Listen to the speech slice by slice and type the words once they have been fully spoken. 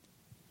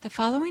The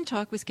following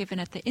talk was given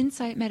at the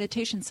Insight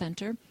Meditation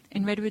Center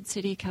in Redwood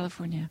City,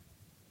 California.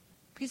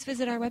 Please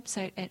visit our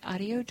website at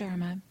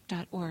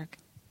audiodharma.org.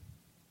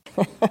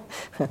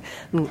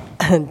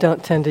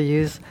 Don't tend to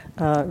use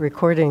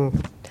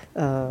recording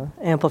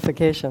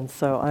amplification,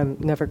 so I'm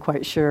never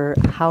quite sure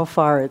how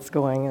far it's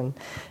going, and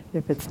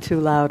if it's too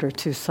loud or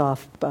too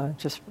soft,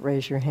 just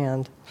raise your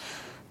hand.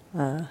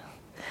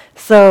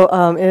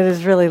 So it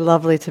is really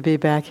lovely to be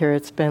back here.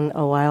 It's been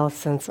a while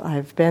since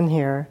I've been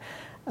here,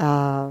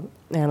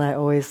 and I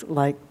always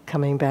like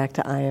coming back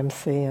to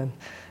IMC,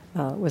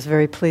 and was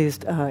very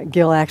pleased.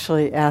 Gil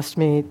actually asked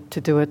me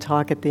to do a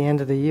talk at the end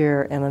of the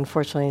year, and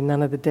unfortunately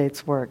none of the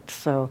dates worked,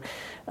 so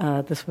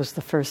this was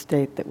the first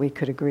date that we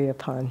could agree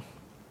upon.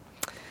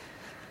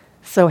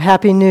 So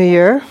Happy New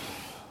Year,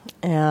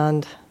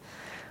 and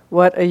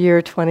what a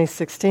year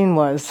 2016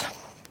 was.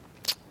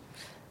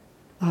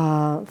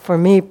 For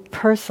me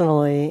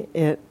personally,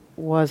 it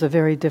was a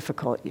very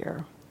difficult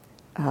year.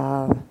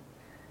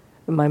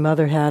 My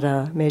mother had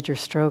a major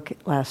stroke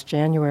last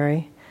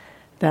January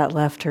that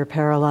left her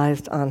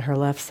paralyzed on her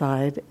left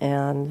side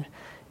and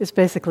is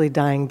basically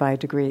dying by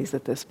degrees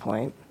at this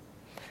point.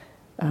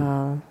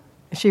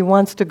 She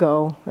wants to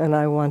go, and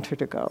I want her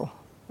to go.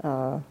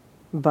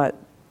 But,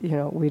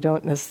 we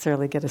don't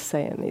necessarily get a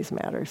say in these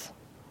matters.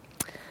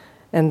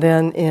 And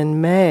then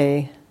in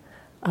May,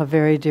 a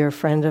very dear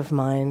friend of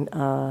mine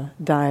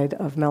died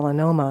of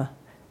melanoma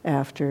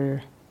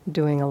after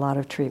doing a lot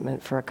of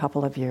treatment for a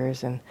couple of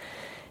years and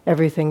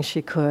everything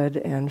she could,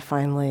 and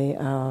finally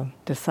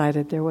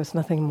decided there was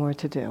nothing more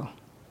to do.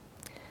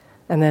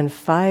 And then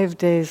 5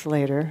 days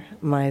later,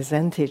 my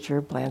Zen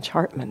teacher, Blanche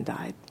Hartman,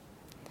 died.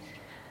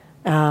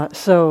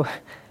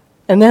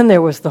 And then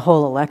there was the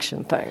whole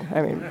election thing.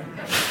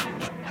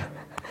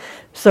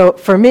 So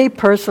for me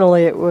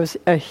personally, it was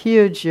a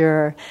huge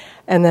year.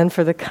 And then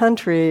for the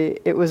country,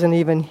 it was an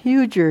even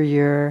huger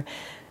year.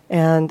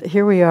 And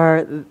here we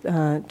are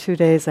 2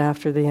 days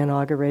after the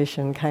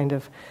inauguration, kind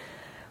of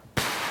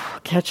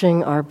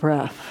catching our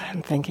breath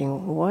and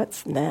thinking,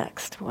 what's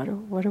next? What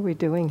are we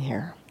doing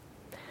here?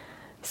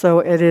 So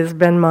it has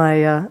been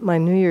my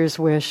New Year's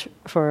wish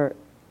for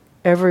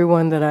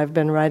everyone that I've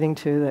been writing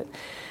to that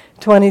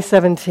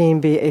 2017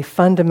 be a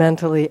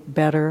fundamentally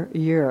better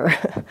year.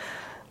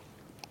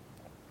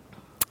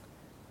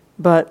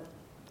 But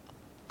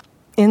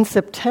in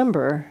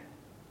September,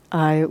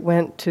 I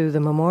went to the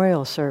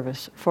memorial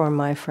service for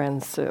my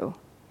friend Sue.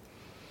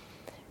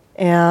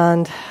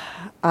 And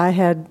I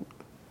had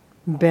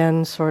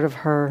been sort of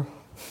her,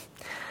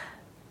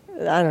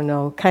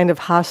 kind of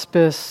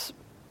hospice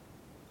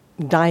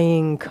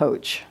dying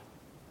coach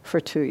for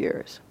 2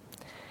 years.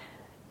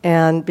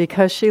 And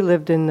because she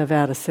lived in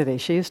Nevada City,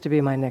 she used to be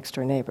my next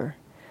door neighbor,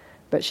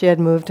 but she had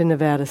moved to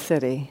Nevada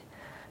City.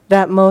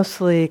 That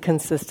mostly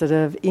consisted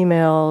of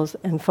emails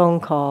and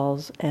phone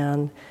calls,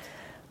 and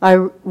I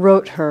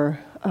wrote her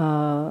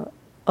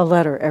a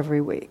letter every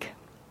week.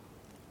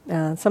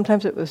 And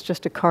sometimes it was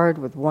just a card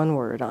with one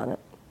word on it.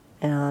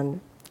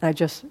 And I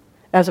just,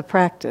 as a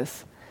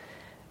practice,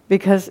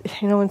 because,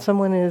 when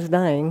someone is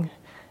dying,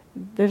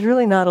 there's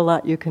really not a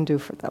lot you can do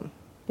for them.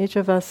 Each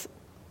of us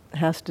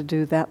has to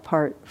do that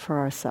part for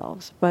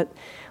ourselves, but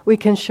we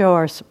can show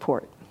our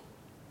support.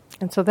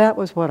 And so that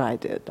was what I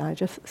did. I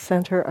just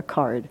sent her a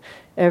card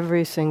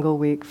every single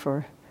week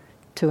for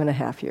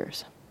 2.5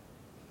 years.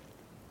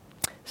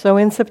 So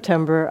in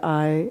September,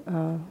 I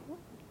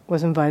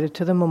was invited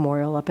to the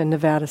memorial up in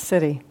Nevada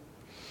City.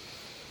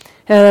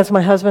 And as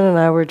my husband and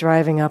I were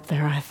driving up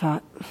there, I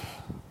thought,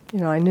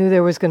 I knew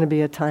there was going to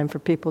be a time for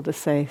people to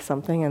say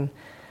something, and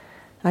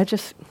I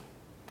just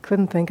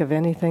couldn't think of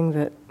anything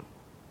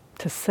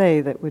to say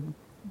that would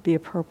be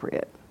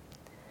appropriate.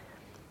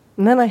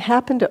 And then I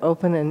happened to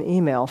open an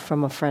email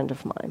from a friend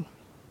of mine.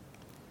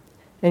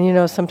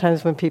 And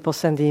sometimes when people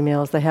send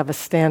emails, they have a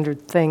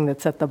standard thing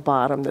that's at the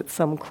bottom, that's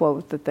some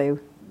quote that they,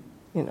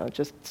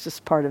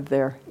 just part of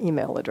their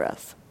email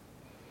address.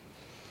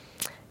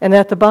 And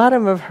at the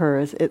bottom of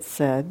hers, it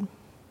said,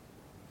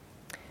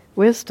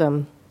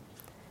 "Wisdom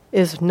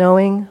is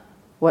knowing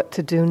what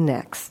to do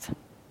next.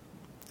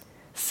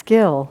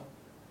 Skill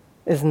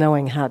is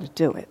knowing how to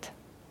do it.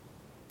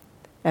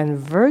 And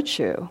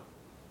virtue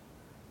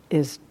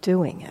is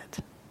doing it."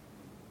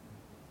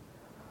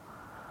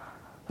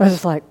 I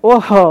was like,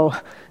 whoa,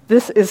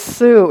 this is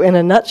Sue in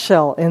a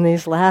nutshell in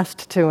these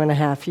last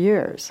 2.5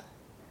 years.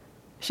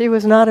 She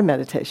was not a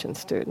meditation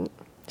student.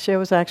 She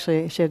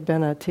had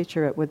been a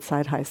teacher at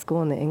Woodside High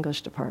School in the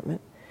English department.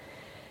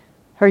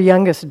 Her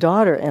youngest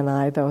daughter and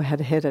I, though,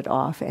 had hit it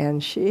off,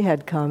 and she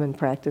had come and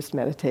practiced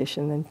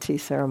meditation and tea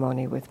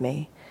ceremony with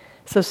me.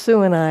 So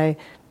Sue and I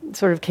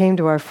sort of came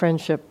to our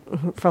friendship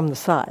from the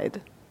side.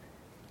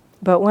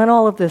 But when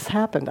all of this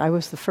happened, I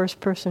was the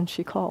first person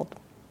she called.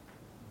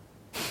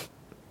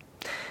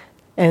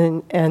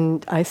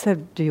 And I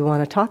said, "Do you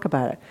want to talk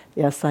about it?"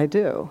 "Yes, I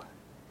do."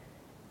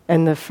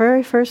 And the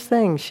very first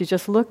thing, she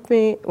just looked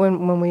me,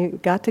 when we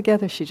got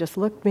together, she just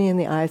looked me in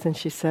the eyes and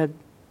she said,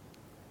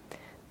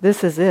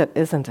 "This is it,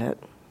 isn't it?"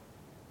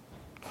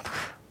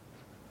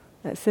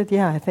 I said,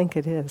 "Yeah, I think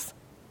it is."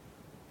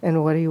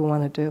 And what do you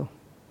want to do?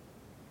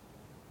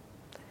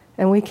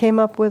 And we came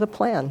up with a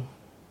plan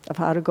of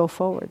how to go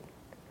forward.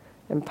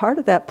 And part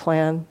of that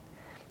plan,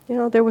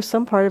 there was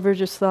some part of her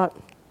just thought,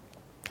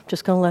 I'm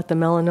just going to let the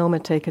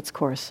melanoma take its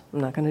course. I'm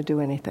not going to do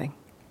anything.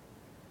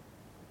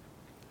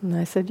 And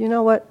I said, you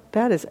know what?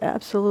 That is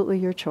absolutely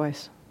your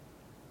choice.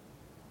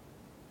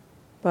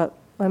 But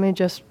let me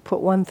just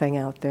put one thing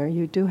out there.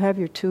 You do have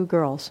your 2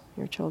 girls,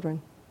 your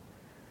children,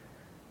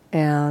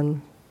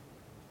 and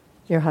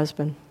your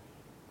husband.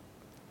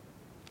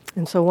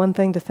 And so one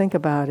thing to think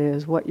about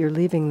is what you're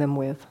leaving them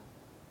with.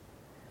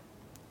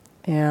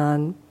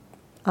 And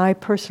I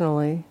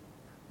personally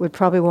would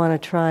probably want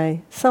to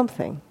try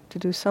something, to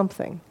do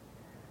something,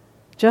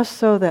 just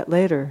so that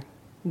later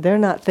they're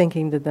not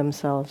thinking to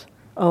themselves,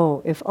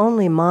 oh, if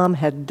only Mom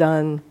had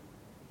done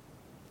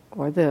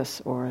or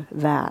this or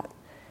that.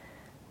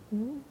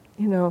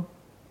 You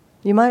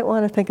might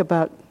want to think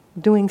about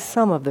doing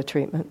some of the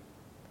treatment.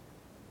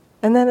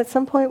 And then at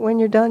some point when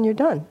you're done, you're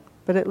done.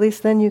 But at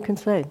least then you can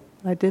say,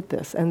 I did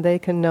this, and they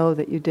can know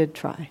that you did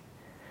try.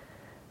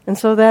 And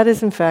so that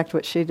is in fact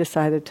what she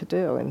decided to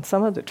do. And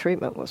some of the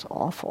treatment was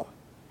awful.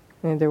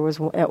 I mean, there was,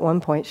 at one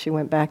point she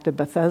went back to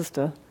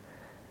Bethesda,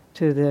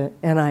 to the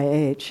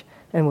NIH,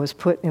 and was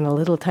put in a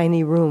little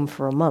tiny room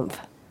for a month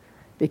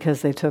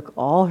because they took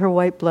all her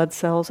white blood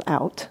cells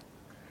out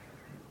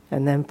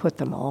and then put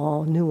them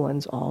all, new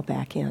ones, all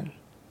back in.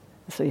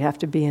 So you have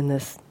to be in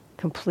this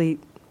complete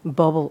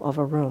bubble of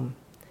a room.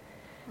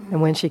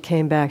 And when she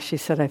came back, she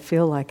said, I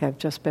feel like I've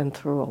just been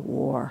through a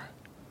war.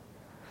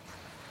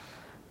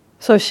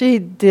 So she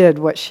did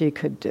what she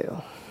could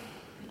do.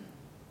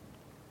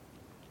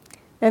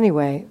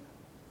 Anyway,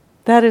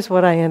 that is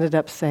what I ended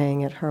up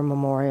saying at her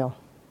memorial.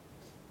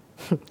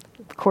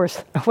 Of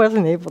course, I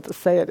wasn't able to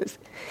say it as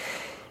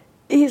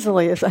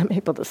easily as I'm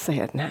able to say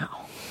it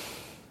now.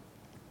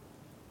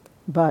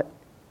 But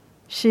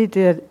she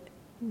did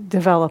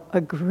develop a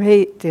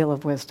great deal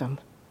of wisdom.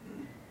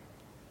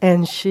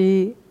 And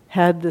she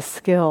had the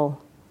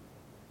skill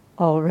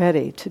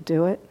already to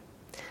do it.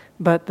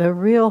 But the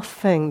real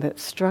thing that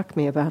struck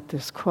me about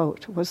this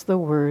quote was the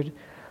word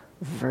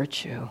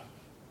virtue.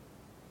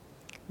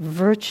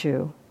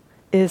 Virtue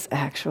is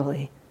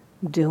actually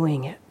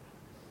doing it.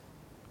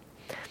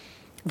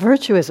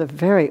 Virtue is a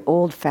very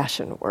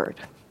old-fashioned word.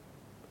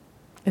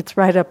 It's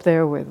right up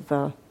there with,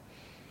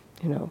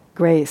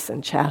 grace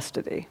and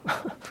chastity.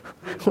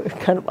 We're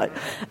kind of like,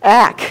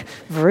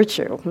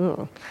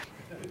 virtue.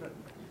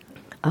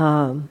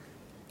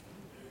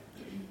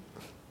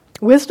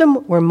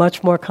 Wisdom we're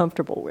much more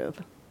comfortable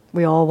with.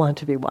 We all want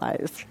to be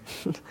wise.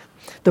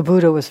 The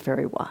Buddha was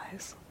very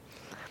wise.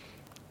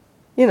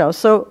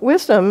 So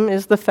wisdom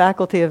is the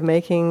faculty of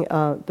making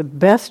the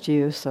best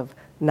use of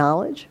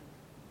knowledge,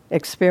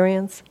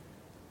 experience,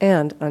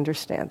 and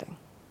understanding.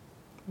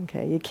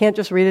 Okay, you can't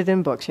just read it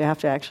in books. You have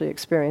to actually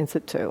experience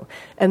it too.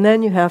 And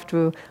then you have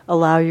to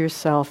allow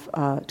yourself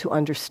to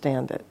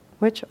understand it,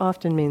 which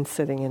often means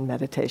sitting in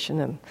meditation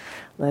and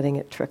letting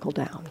it trickle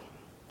down.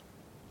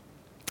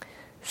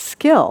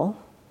 Skill,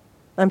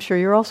 I'm sure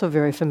you're also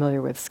very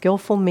familiar with.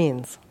 Skillful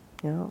means,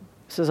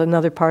 this is a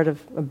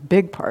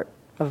big part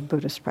of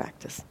Buddhist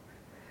practice.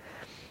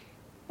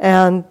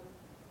 And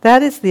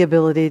that is the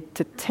ability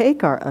to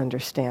take our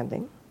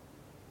understanding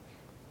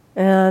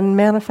and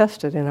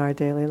manifest it in our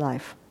daily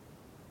life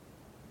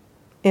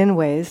in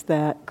ways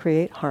that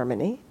create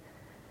harmony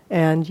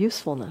and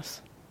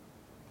usefulness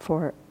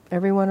for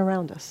everyone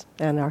around us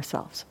and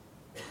ourselves.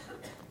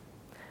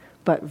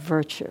 But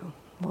virtue,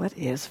 what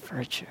is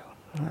virtue?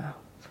 Wow.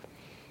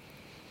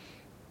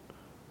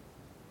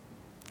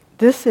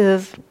 This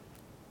is,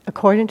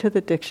 according to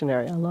the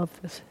dictionary, I love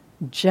this,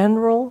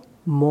 general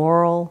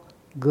moral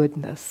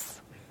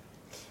goodness.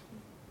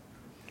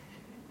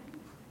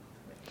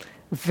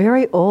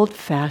 Very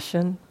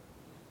old-fashioned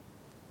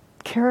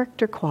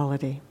character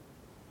quality.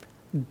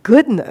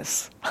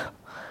 Goodness.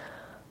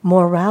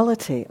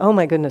 Morality. Oh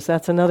my goodness,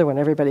 that's another one.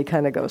 Everybody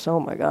kind of goes, oh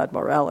my God,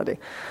 morality.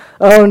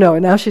 Oh no,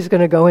 now she's going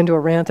to go into a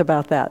rant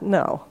about that.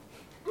 No.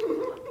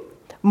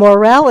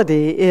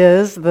 Morality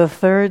is the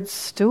third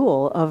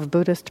stool of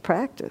Buddhist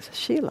practice,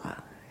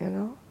 Shila,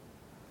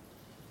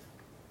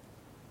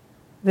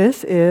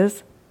 This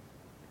is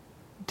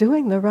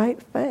doing the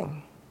right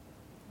thing.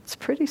 It's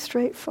pretty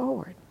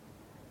straightforward.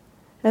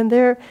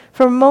 And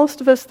for most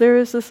of us, there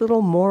is this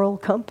little moral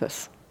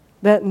compass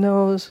that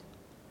knows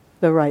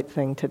the right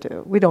thing to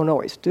do. We don't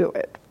always do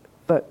it,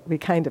 but we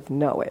kind of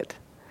know it.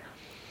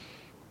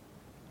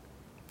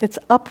 It's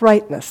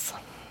uprightness.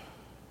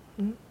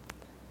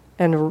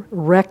 And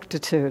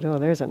rectitude. Oh,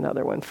 there's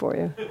another one for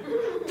you.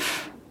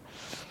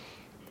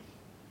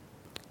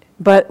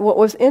 But what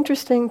was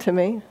interesting to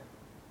me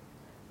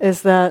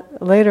is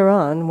that later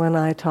on, when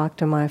I talked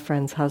to my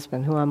friend's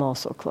husband, who I'm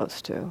also close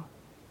to,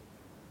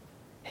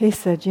 he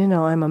said,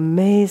 I'm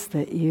amazed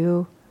that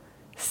you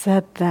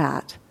said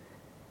that,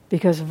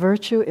 because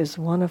virtue is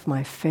one of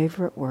my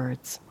favorite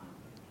words.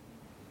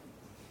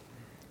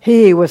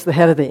 He was the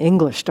head of the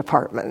English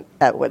department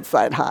at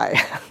Woodside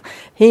High.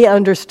 He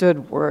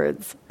understood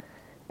words.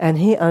 and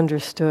he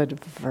understood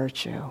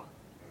virtue.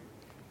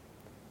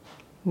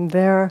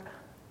 There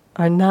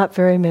are not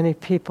very many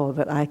people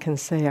that I can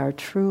say are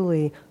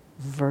truly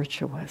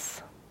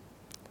virtuous,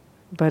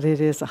 but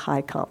it is a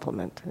high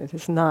compliment. It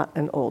is not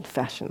an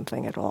old-fashioned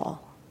thing at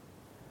all.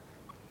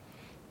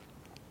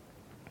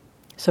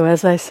 So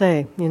as I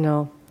say,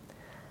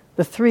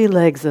 the three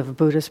legs of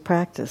Buddhist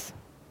practice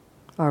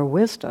are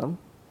wisdom,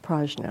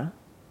 prajna,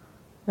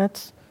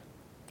 that's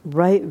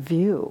right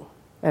view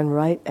and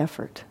right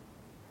effort.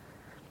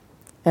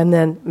 And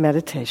then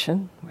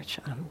meditation, which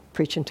I'm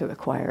preaching to the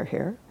choir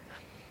here,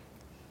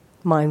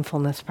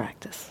 mindfulness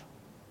practice,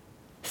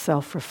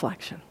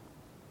 self-reflection,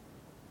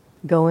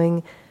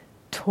 going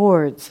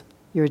towards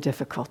your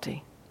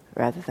difficulty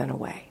rather than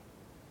away.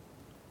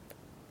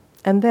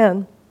 And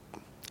then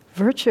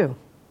virtue,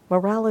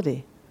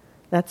 morality,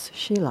 that's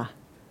Shila.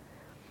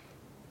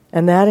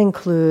 And that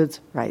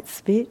includes right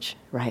speech,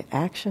 right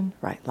action,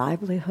 right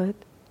livelihood.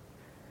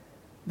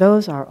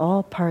 Those are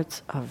all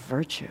parts of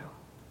virtue.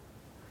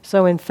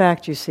 So in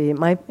fact, you see, it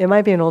might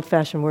be an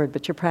old-fashioned word,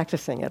 but you're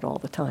practicing it all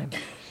the time.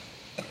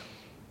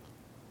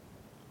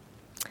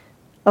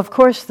 Of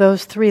course,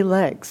 those three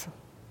legs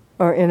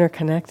are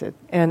interconnected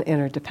and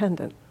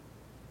interdependent.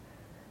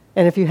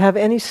 And if you have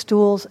any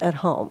stools at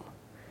home,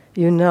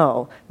 you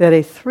know that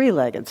a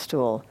three-legged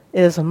stool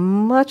is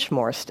much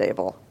more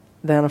stable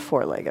than a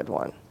four-legged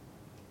one.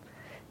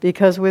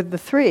 Because with the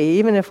three,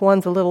 even if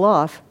one's a little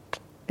off,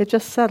 it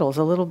just settles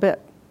a little bit.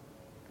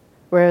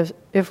 Whereas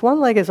if one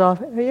leg is off,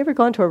 have you ever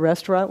gone to a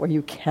restaurant where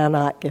you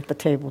cannot get the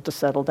table to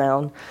settle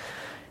down?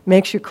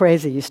 Makes you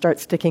crazy. You start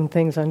sticking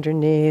things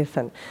underneath,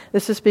 and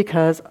this is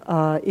because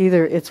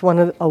either it's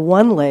a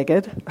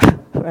one-legged,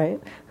 right,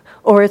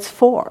 or it's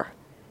four,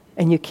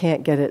 and you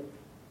can't get it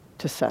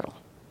to settle.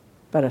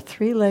 But a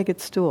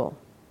three-legged stool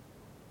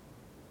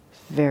is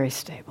very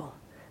stable.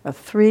 A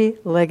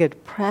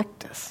three-legged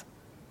practice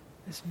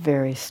is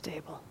very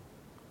stable.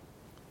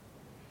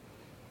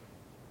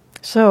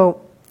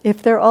 So,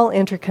 if they're all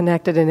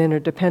interconnected and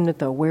interdependent,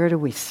 though, where do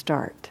we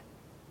start?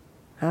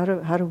 How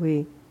do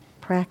we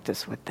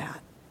practice with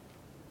that?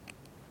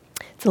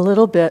 It's a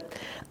little bit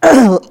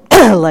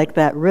like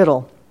that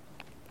riddle.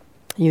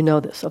 You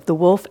know this, of the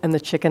wolf and the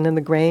chicken and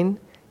the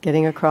grain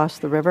getting across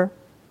the river.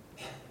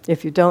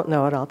 If you don't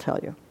know it, I'll tell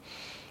you.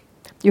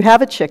 You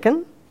have a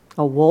chicken,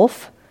 a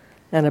wolf,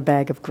 and a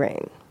bag of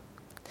grain.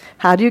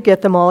 How do you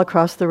get them all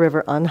across the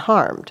river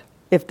unharmed?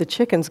 If the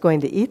chicken's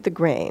going to eat the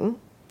grain,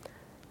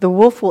 the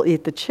wolf will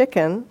eat the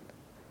chicken,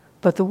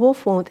 but the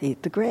wolf won't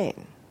eat the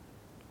grain.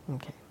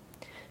 Okay.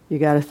 You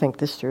got to think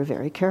this through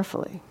very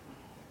carefully.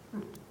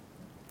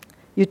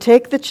 You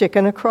take the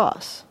chicken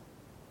across.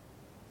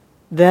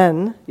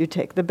 Then you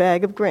take the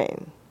bag of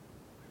grain.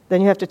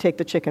 Then you have to take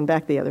the chicken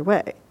back the other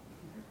way.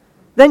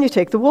 Then you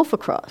take the wolf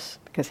across,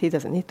 because he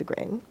doesn't eat the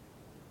grain.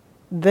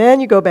 Then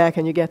you go back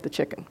and you get the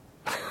chicken.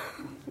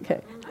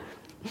 Okay.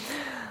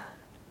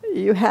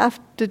 You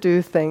have to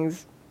do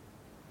things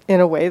in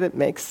a way that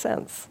makes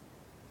sense.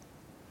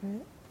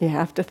 You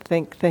have to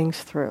think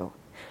things through.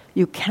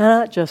 You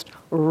cannot just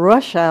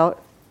rush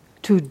out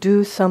to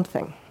do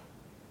something.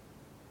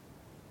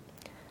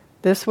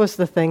 This was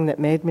the thing that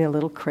made me a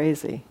little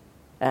crazy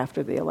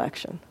after the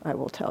election, I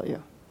will tell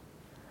you.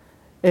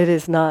 It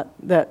is not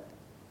that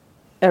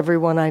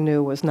everyone I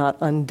knew was not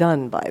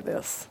undone by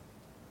this.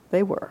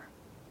 They were.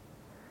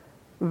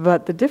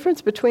 But the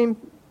difference between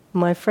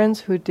my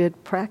friends who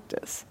did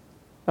practice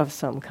of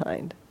some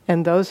kind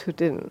and those who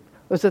didn't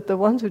was that the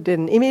ones who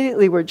didn't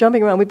immediately were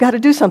jumping around. We've got to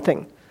do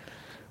something.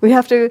 We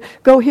have to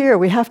go here.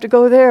 We have to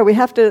go there. We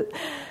have to...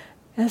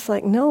 And it's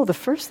like, no, the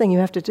first thing you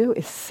have to do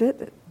is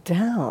sit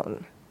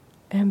down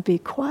and be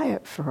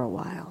quiet for a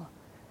while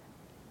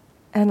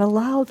and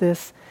allow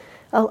this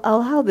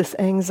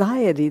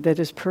anxiety that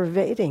is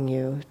pervading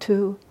you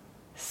to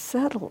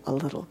settle a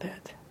little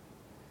bit.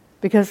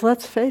 Because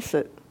let's face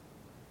it,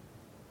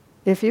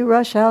 if you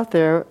rush out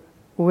there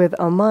with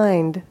a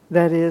mind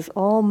that is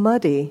all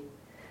muddy,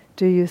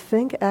 do you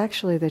think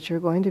actually that you're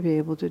going to be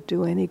able to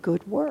do any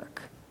good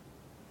work?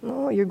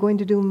 No, you're going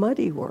to do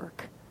muddy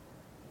work.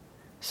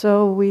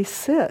 So we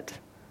sit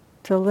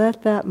to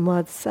let that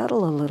mud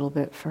settle a little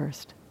bit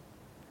first.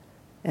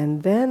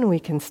 And then we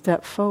can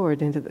step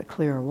forward into the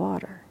clear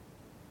water.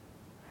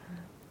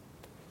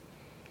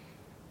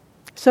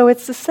 So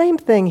it's the same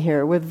thing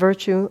here with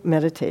virtue,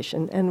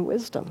 meditation, and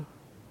wisdom,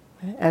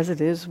 as it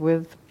is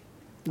with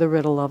the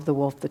riddle of the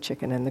wolf, the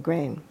chicken, and the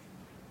grain.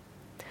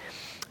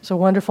 There's a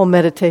wonderful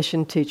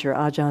meditation teacher,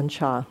 Ajahn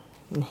Chah,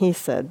 and he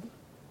said,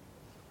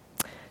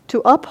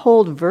 to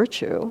uphold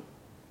virtue,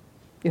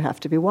 you have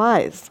to be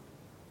wise.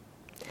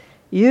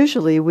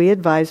 Usually we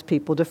advise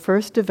people to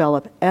first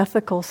develop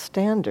ethical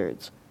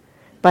standards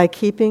by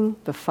keeping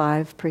the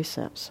 5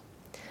 precepts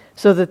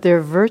so that their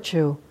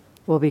virtue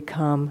will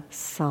become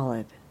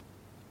solid.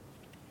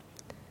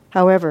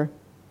 However,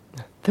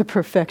 the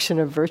perfection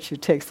of virtue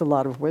takes a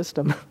lot of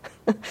wisdom.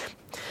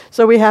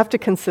 So we have to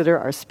consider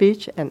our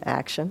speech and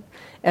action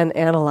and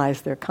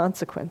analyze their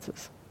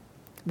consequences.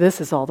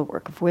 This is all the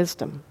work of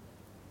wisdom.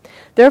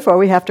 Therefore,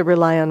 we have to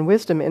rely on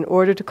wisdom in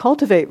order to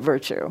cultivate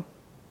virtue.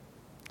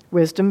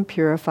 Wisdom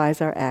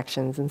purifies our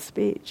actions and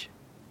speech.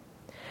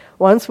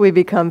 Once we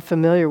become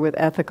familiar with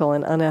ethical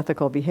and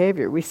unethical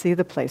behavior, we see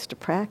the place to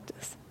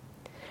practice.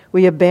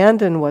 We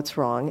abandon what's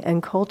wrong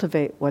and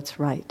cultivate what's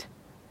right.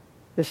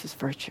 This is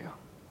virtue.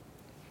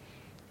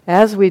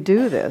 As we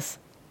do this,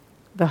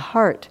 the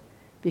heart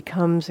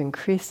becomes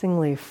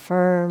increasingly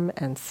firm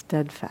and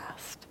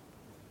steadfast.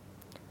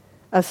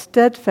 A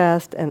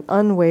steadfast and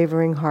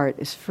unwavering heart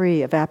is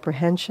free of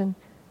apprehension,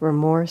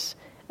 remorse,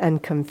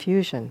 and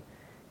confusion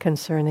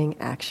concerning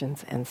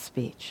actions and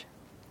speech.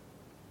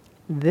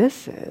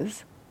 This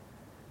is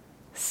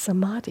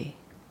samadhi,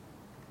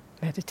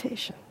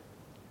 meditation.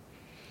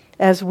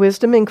 As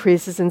wisdom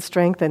increases in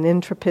strength and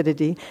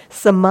intrepidity,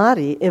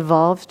 samadhi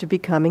evolves to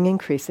becoming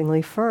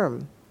increasingly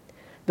firm.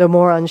 The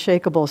more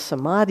unshakable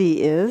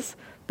samadhi is,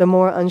 the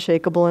more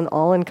unshakable and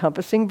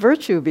all-encompassing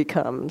virtue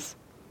becomes.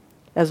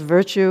 As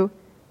virtue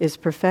is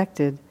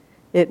perfected,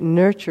 it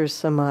nurtures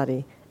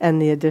samadhi,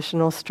 and the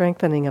additional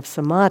strengthening of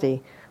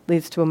samadhi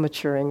leads to a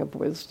maturing of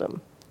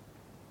wisdom.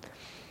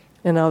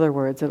 In other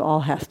words, it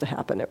all has to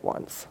happen at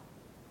once.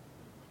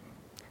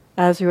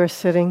 As you are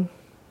sitting,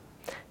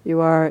 you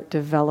are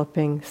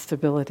developing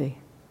stability.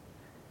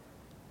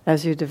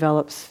 As you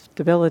develop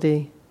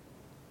stability,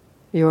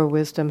 your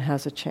wisdom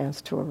has a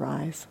chance to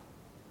arise.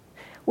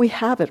 We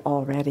have it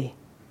already.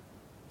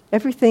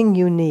 Everything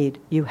you need,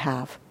 you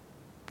have.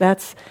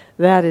 That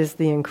is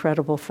the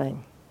incredible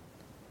thing.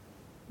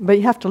 But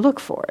you have to look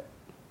for it.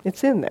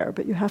 It's in there,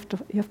 but you have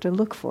to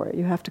look for it.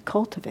 You have to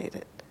cultivate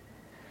it.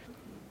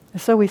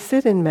 So we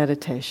sit in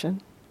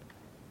meditation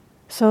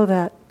so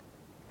that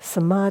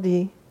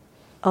samadhi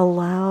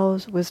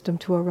allows wisdom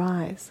to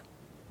arise,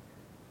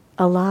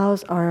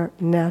 allows our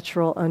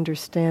natural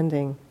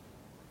understanding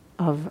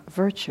of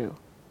virtue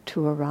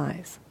to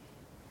arise.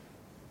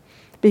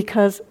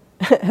 Because,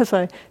 as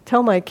I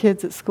tell my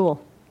kids at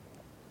school,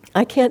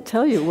 I can't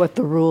tell you what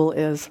the rule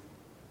is,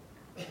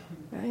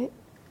 right?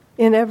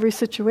 In every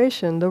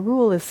situation, the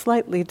rule is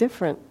slightly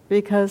different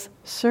because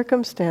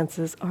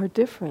circumstances are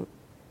different.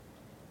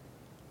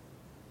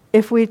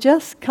 If we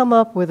just come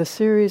up with a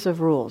series of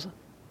rules,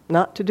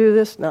 not to do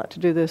this, not to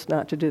do this,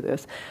 not to do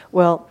this,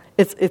 well,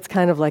 it's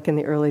kind of like in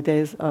the early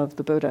days of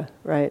the Buddha,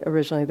 right?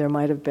 Originally there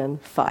might have been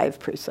 5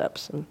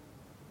 precepts, and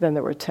then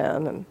there were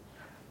 10, and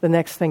the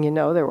next thing you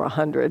know, there were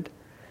 100.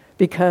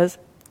 Because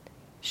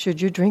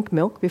should you drink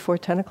milk before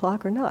 10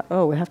 o'clock or not?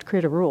 Oh, we have to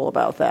create a rule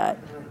about that.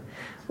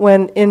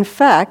 When, in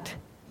fact,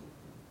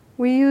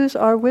 we use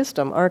our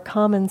wisdom, our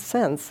common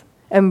sense,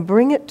 and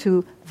bring it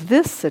to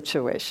this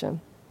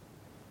situation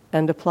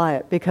and apply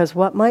it. Because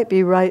what might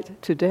be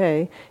right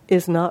today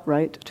is not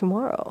right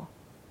tomorrow.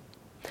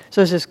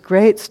 So there's this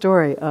great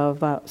story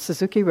of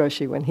Suzuki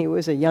Roshi when he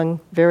was a young,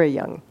 very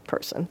young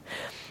person.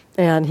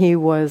 And he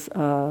was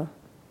a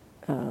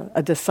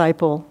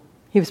disciple.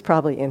 He was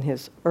probably in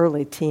his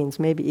early teens,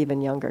 maybe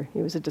even younger.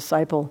 He was a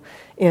disciple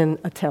in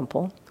a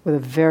temple with a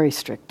very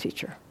strict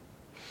teacher.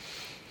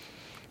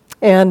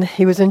 And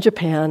he was in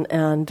Japan,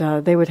 and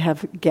they would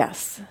have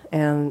guests,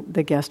 and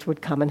the guest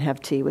would come and have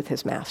tea with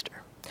his master.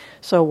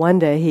 So one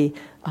day he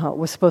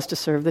was supposed to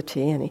serve the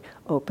tea, and he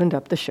opened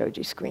up the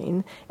shoji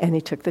screen, and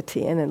he took the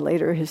tea in, and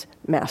later his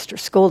master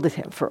scolded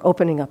him for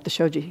opening up the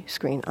shoji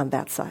screen on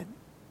that side.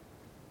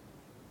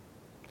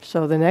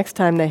 So the next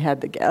time they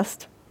had the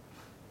guest,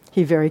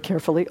 he very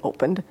carefully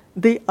opened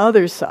the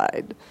other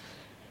side.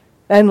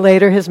 And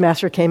later his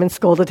master came and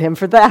scolded him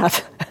for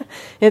that.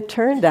 It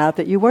turned out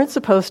that you weren't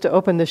supposed to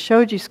open the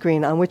shoji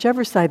screen on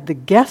whichever side the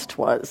guest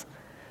was,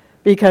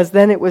 because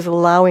then it was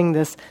allowing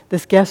this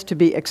guest to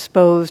be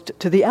exposed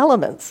to the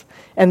elements.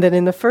 And then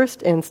in the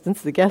first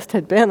instance, the guest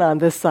had been on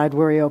this side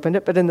where he opened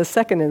it, but in the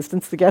second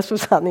instance, the guest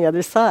was on the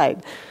other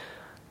side.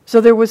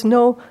 So there was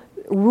no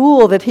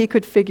rule that he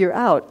could figure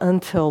out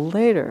until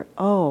later.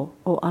 Oh,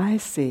 I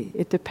see.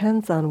 It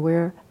depends on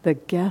where the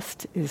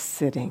guest is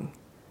sitting.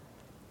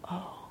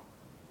 Oh.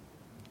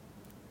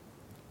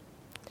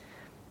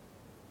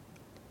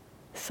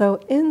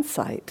 So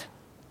insight,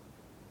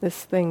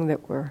 this thing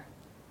that we're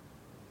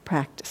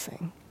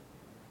practicing,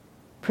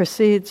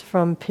 proceeds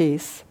from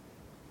peace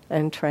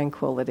and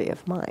tranquility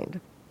of mind.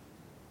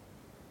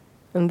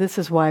 And this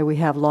is why we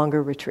have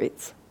longer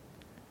retreats.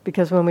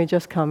 Because when we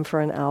just come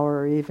for an hour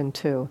or even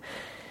 2,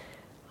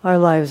 our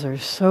lives are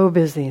so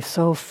busy,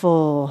 so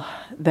full,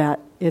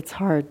 that it's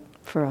hard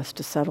for us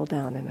to settle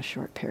down in a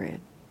short period.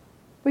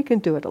 We can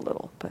do it a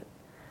little, but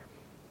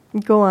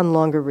go on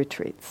longer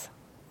retreats.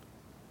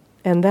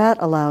 And that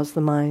allows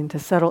the mind to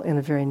settle in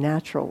a very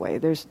natural way.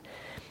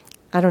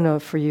 I don't know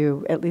for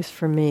you, at least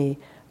for me,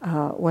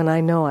 when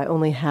I know I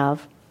only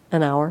have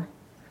an hour,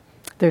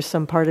 there's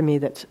some part of me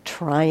that's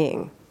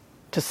trying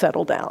to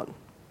settle down,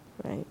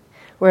 right?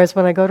 Whereas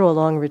when I go to a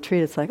long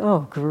retreat, it's like,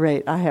 oh,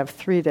 great, I have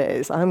 3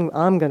 days. I'm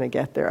going to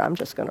get there. I'm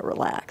just going to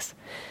relax.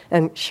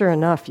 And sure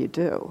enough, you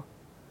do.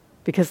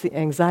 Because the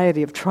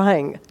anxiety of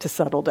trying to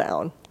settle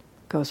down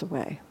goes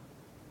away.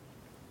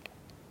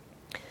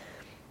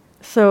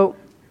 So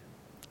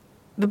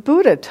the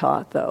Buddha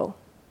taught, though,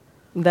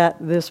 that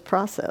this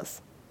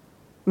process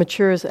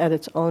matures at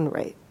its own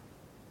rate.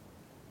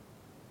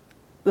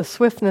 The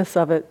swiftness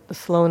of it, the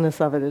slowness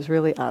of it is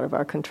really out of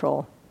our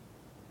control.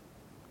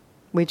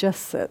 We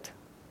just sit.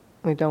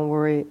 We don't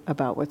worry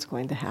about what's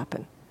going to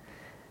happen.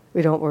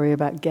 We don't worry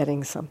about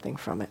getting something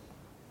from it.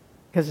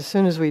 Because as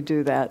soon as we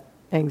do that,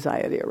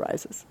 anxiety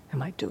arises.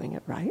 Am I doing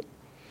it right?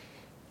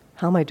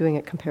 How am I doing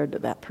it compared to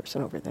that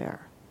person over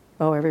there?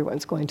 Oh,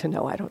 everyone's going to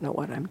know I don't know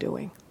what I'm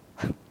doing.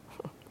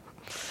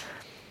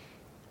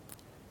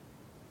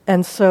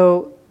 And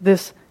so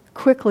this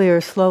quickly or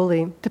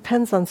slowly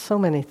depends on so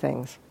many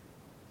things.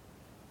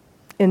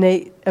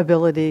 Innate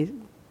ability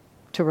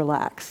to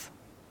relax.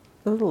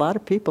 There's a lot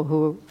of people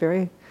who are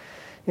very,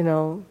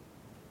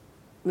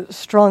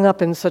 strung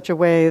up in such a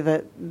way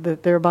that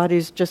their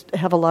bodies just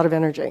have a lot of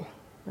energy,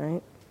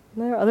 right?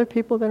 And there are other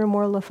people that are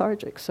more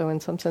lethargic, so in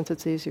some sense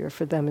it's easier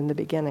for them in the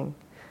beginning.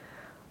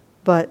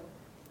 But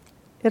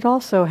it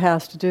also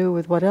has to do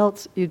with what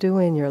else you do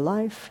in your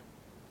life,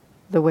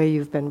 the way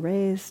you've been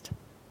raised.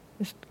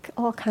 There's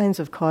all kinds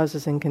of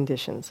causes and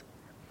conditions.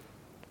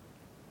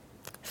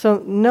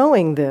 So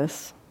knowing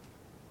this,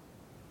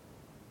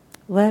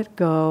 let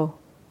go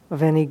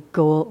of any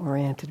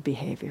goal-oriented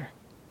behavior.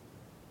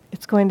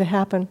 It's going to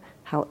happen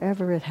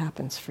however it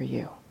happens for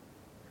you.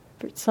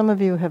 But some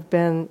of you have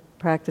been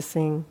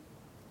practicing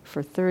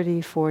for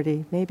 30,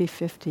 40, maybe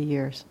 50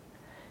 years.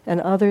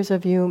 And others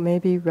of you may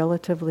be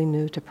relatively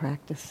new to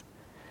practice.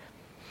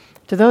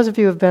 To those of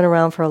you who have been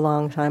around for a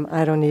long time,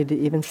 I don't need to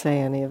even say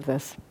any of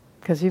this,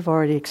 because you've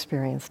already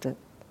experienced it.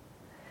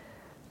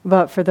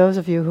 But for those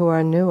of you who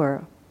are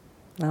newer,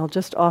 I'll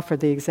just offer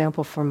the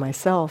example for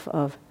myself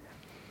of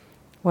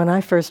when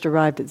I first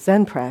arrived at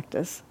Zen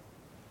practice,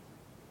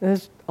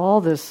 there's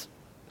all this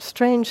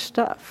strange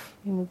stuff.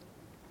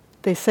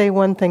 They say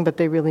one thing, but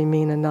they really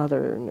mean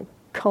another, and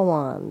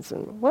koans,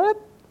 and what?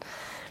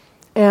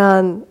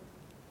 And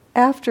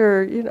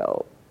after,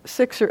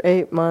 6 or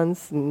 8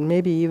 months, and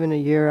maybe even a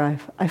year,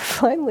 I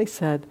finally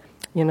said,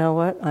 you know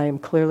what? I am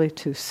clearly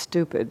too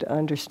stupid to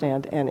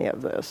understand any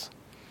of this.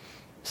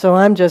 So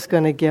I'm just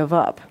going to give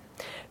up.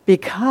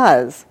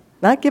 Because,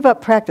 not give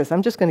up practice,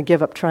 I'm just going to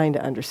give up trying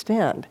to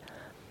understand.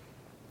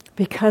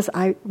 Because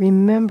I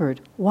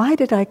remembered, why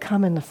did I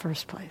come in the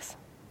first place?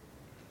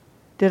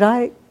 Did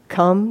I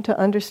come to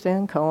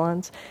understand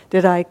koans?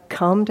 Did I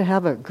come to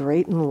have a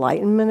great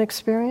enlightenment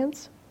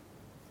experience?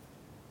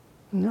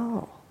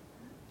 No.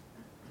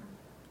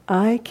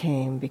 I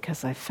came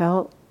because I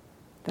felt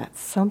that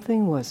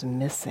something was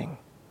missing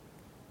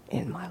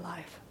in my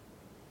life.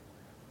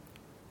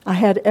 I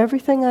had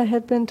everything I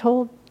had been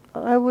told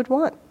I would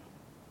want.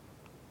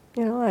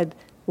 I had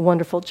a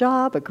wonderful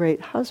job, a great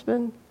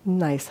husband,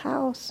 nice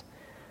house,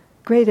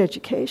 great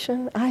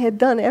education. I had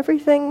done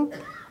everything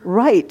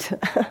right.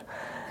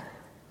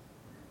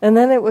 And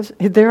then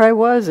there I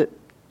was at,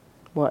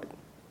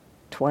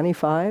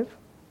 25,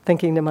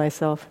 thinking to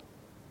myself,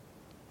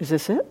 is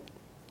this it?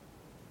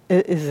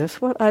 Is this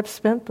what I've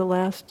spent the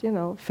last,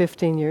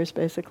 15 years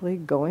basically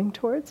going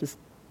towards?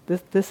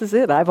 This is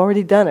it. I've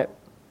already done it.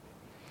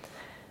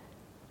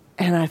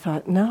 And I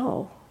thought,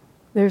 no,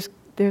 there's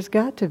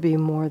got to be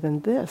more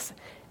than this.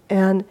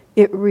 And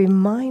it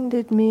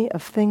reminded me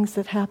of things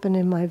that happened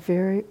in my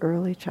very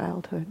early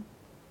childhood.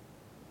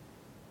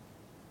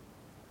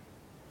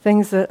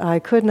 Things that I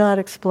could not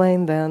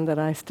explain then, that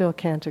I still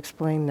can't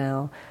explain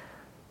now.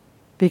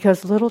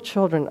 Because little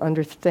children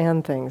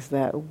understand things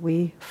that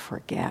we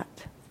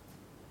forget.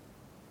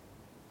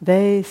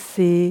 They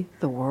see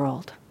the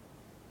world.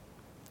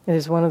 It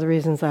is one of the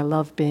reasons I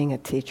love being a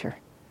teacher.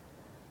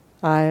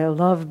 I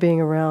love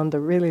being around the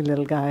really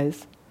little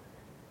guys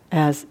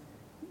as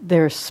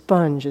their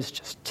sponge is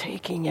just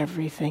taking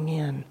everything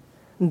in.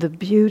 The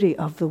beauty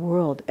of the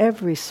world,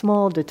 every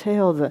small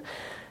detail, the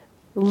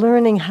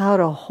learning how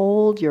to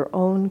hold your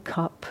own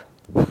cup.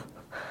 And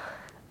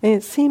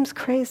it seems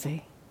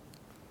crazy,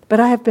 but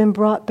I have been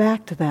brought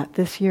back to that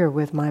this year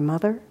with my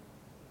mother,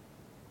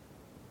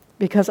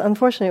 because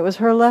unfortunately it was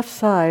her left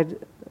side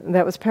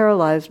that was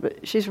paralyzed,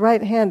 but she's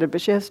right-handed,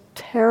 but she has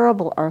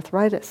terrible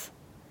arthritis.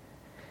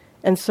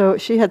 And so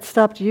she had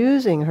stopped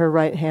using her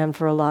right hand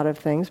for a lot of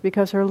things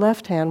because her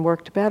left hand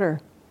worked better.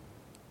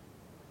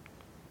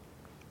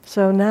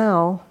 So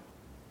now,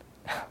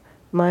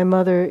 my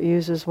mother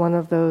uses one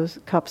of those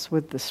cups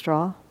with the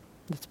straw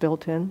that's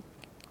built in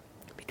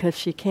because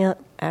she can't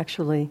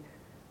actually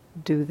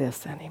do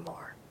this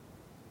anymore.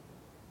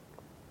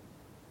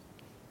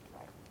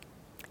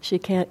 She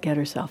can't get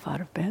herself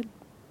out of bed.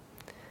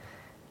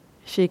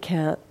 She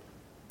can't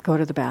go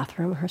to the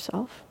bathroom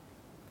herself.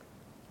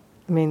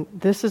 I mean,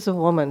 this is a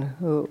woman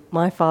who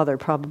my father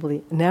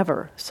probably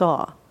never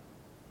saw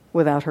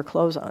without her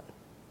clothes on,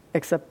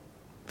 except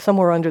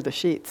somewhere under the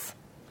sheets.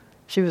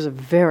 She was a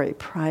very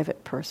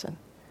private person.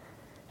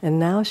 And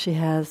now she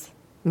has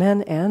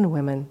men and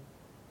women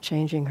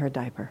changing her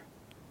diaper.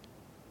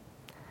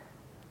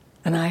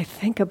 And I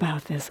think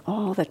about this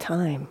all the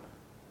time.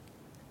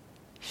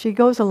 She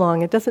goes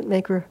along, it doesn't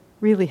make her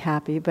really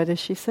happy, but as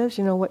she says,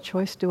 what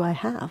choice do I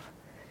have?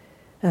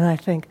 And I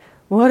think,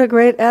 what a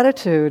great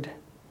attitude.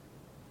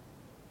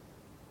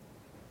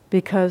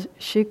 because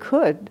she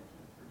could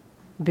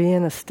be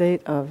in a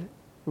state of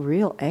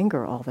real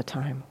anger all the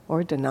time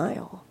or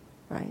denial,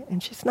 right?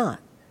 And she's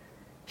not.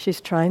 She's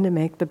trying to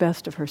make the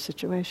best of her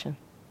situation.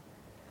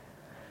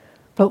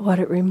 But what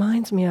it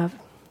reminds me of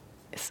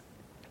is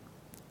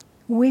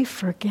we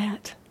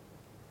forget.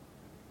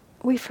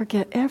 We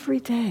forget every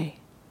day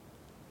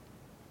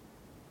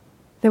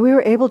that we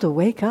were able to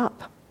wake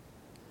up.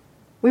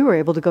 We were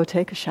able to go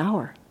take a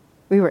shower.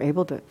 We were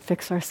able to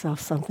fix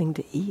ourselves something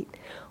to eat.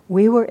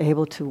 We were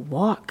able to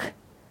walk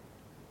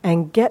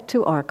and get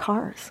to our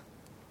cars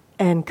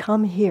and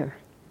come here.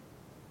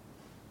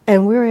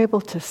 And we're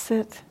able to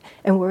sit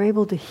and we're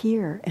able to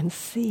hear and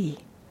see.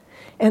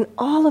 And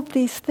all of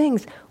these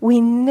things,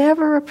 we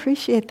never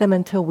appreciate them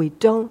until we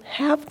don't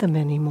have them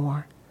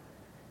anymore.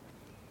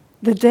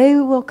 The day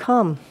will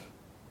come,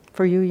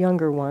 for you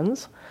younger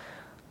ones,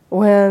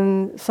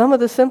 when some of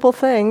the simple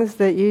things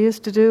that you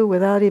used to do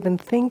without even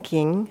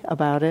thinking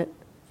about it,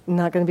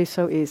 not going to be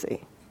so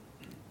easy.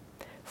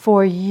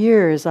 For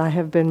years, I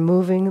have been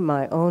moving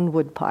my own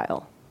wood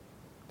pile,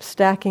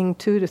 stacking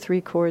 2 to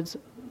 3 cords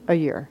a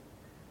year.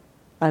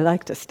 I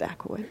like to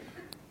stack wood.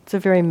 It's a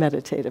very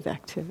meditative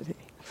activity.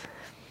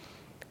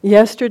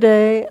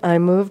 Yesterday, I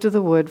moved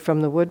the wood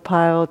from the wood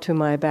pile to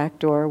my back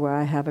door where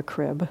I have a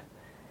crib.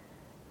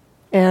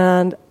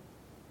 And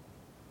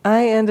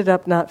I ended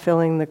up not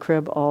filling the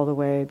crib all the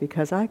way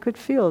because I could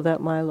feel that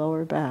my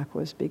lower back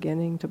was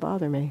beginning to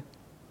bother me.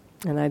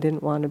 And I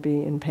didn't want to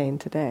be in pain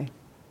today.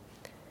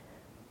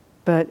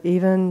 But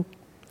even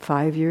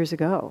 5 years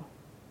ago,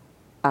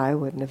 I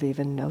wouldn't have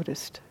even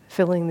noticed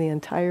filling the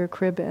entire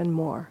crib and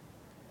more.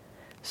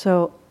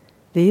 So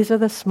these are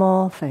the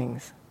small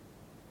things.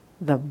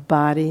 The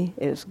body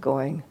is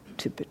going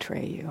to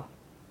betray you.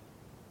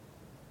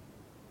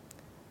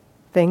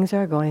 Things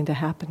are going to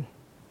happen.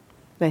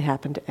 They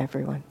happen to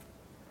everyone.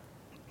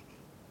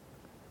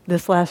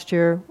 This last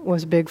year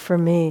was big for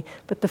me,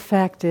 but the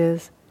fact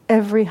is,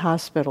 every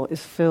hospital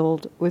is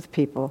filled with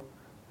people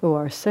who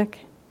are sick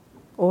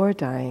or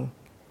dying.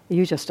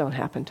 You just don't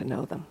happen to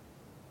know them.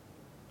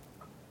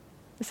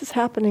 This is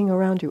happening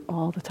around you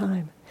all the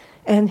time.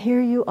 And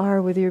here you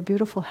are with your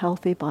beautiful,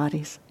 healthy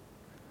bodies.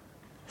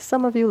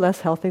 Some of you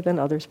less healthy than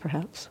others,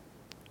 perhaps.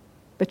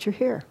 But you're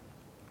here.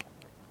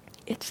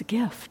 It's a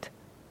gift.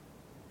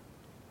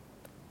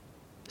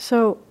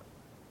 So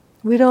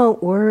we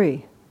don't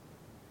worry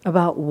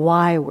about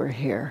why we're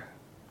here.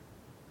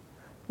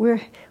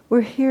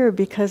 We're here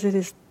because it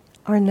is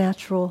our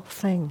natural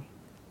thing.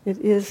 It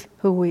is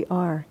who we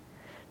are.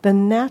 The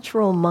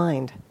natural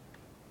mind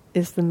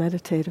is the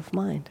meditative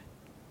mind.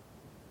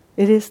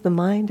 It is the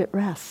mind at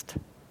rest.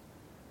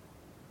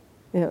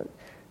 You know,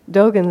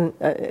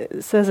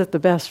 Dogen says it the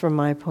best from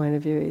my point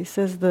of view. He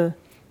says the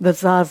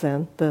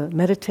zazen, the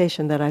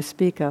meditation that I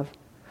speak of,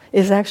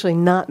 is actually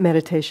not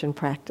meditation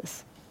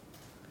practice.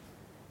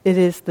 It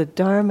is the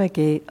Dharma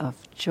gate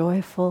of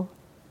joyful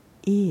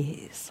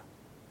ease.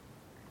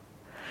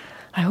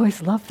 I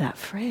always love that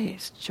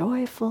phrase,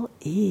 joyful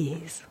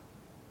ease.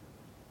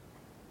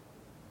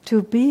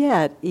 To be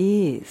at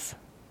ease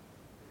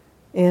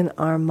in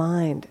our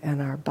mind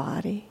and our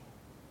body,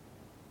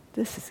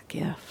 this is a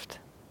gift.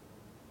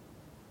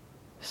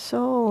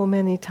 So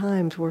many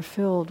times we're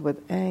filled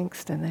with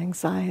angst and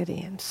anxiety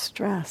and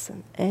stress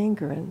and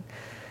anger and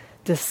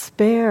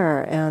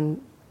despair,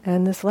 and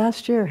this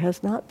last year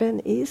has not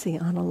been easy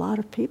on a lot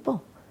of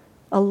people.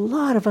 A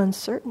lot of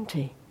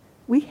uncertainty.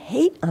 We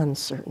hate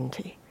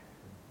uncertainty.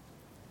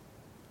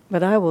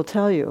 But I will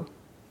tell you,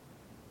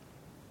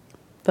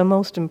 the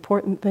most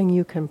important thing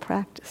you can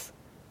practice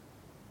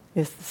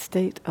is the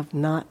state of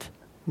not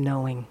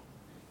knowing.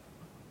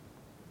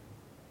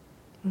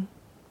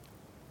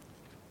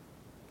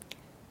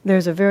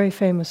 There's a very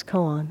famous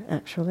koan,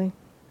 actually.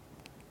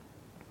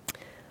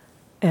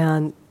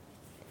 And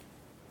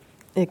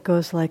it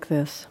goes like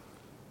this.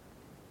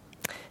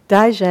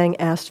 Daizhang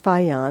asked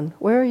Fayan,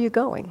 "Where are you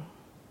going?"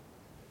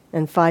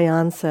 And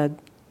Fayan said,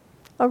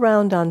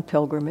 "Around on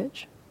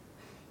pilgrimage."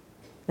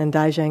 And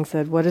Daizhang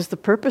said, "What is the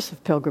purpose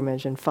of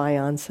pilgrimage?" And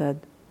Fayan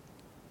said,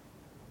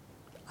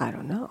 "I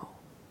don't know."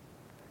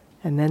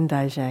 And then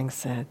Daizhang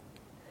said,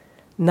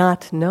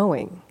 "Not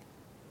knowing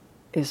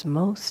is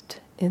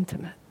most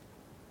intimate."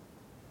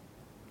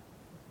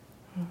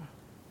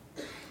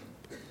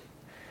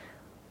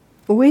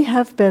 We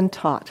have been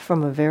taught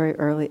from a very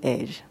early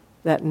age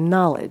that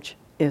knowledge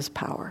is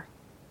power.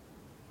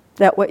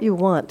 That what you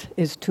want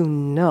is to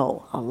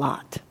know a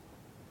lot.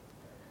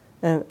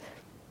 And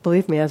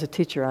believe me, as a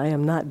teacher, I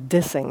am not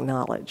dissing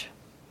knowledge.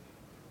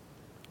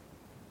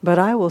 But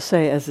I will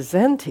say, as a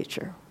Zen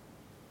teacher,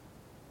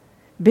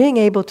 being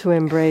able to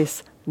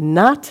embrace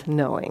not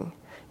knowing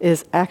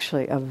is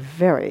actually a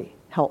very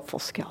helpful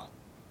skill.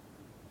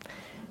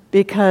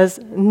 Because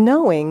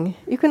knowing,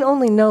 you can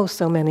only know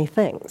so many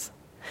things.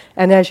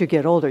 And as you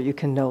get older, you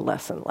can know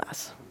less and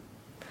less.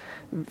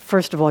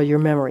 First of all, your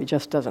memory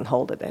just doesn't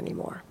hold it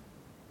anymore.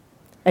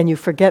 And you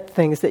forget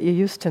things that you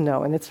used to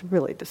know, and it's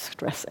really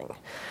distressing.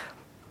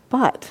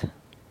 But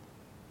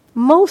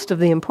most of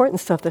the important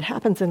stuff that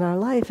happens in our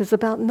life is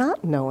about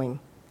not knowing.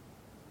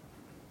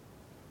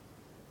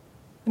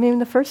 I mean,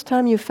 the first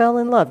time you fell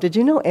in love, did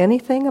you know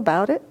anything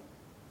about it?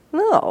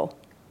 No.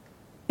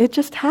 It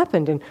just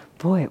happened, and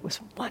boy, it was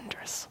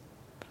wondrous.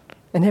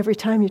 And every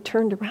time you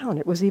turned around,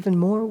 it was even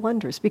more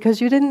wondrous because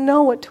you didn't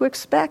know what to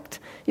expect.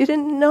 You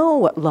didn't know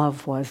what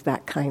love was,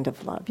 that kind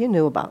of love. You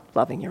knew about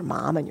loving your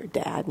mom and your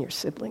dad and your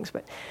siblings,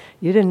 but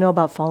you didn't know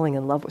about falling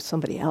in love with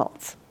somebody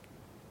else.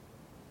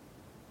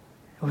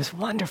 It was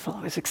wonderful.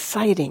 It was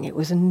exciting. It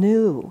was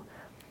new.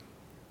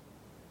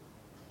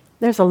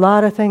 There's a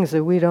lot of things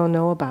that we don't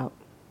know about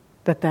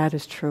that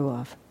is true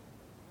of.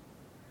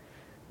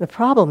 The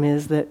problem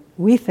is that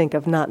we think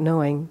of not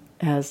knowing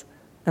as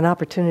an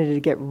opportunity to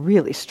get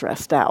really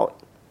stressed out.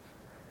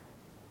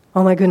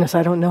 Oh my goodness,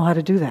 I don't know how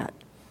to do that.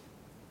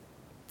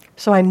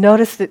 So I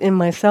noticed it in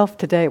myself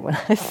today when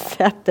I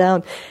sat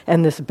down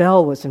and this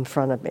bell was in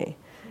front of me.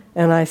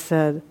 And I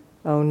said,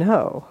 oh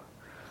no,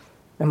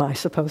 am I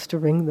supposed to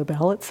ring the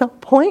bell at some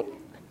point?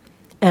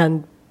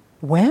 And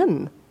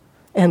when?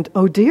 And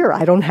oh dear,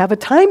 I don't have a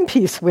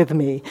timepiece with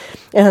me.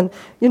 And,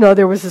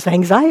 there was this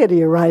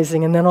anxiety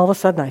arising, and then all of a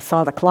sudden I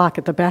saw the clock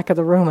at the back of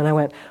the room, and I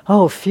went,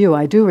 oh phew,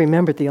 I do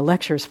remember the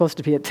lecture is supposed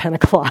to be at 10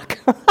 o'clock.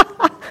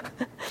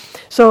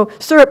 So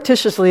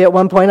surreptitiously at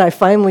one point I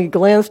finally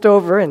glanced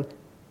over, and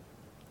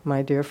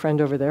my dear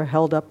friend over there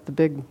held up the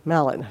big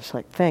mallet. And I was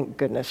like, thank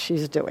goodness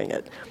she's doing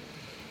it.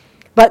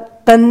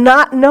 But the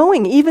not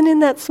knowing, even in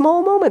that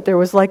small moment, there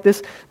was like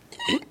this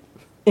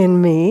in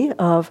me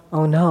of,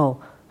 oh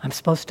no, I'm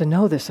supposed to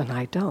know this and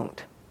I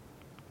don't.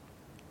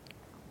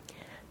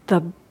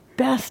 The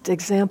best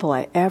example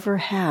I ever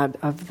had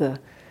of the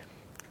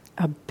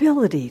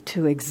ability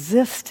to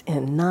exist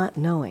in not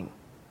knowing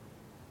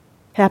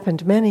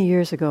happened many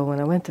years ago when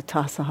I went to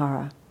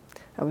Tassajara.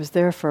 I was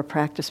there for a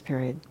practice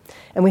period.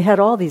 And we had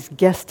all these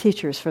guest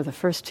teachers for the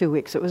first 2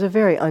 weeks. It was a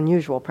very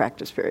unusual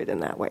practice period in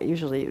that way.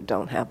 Usually you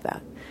don't have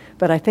that.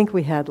 But I think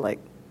we had like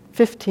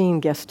 15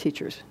 guest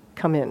teachers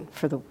come in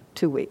for the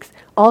 2 weeks,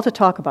 all to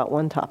talk about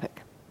one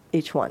topic,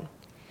 each one.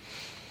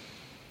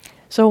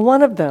 So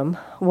one of them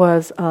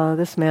was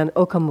this man,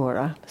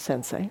 Okamura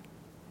Sensei,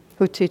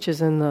 who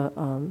teaches in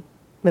the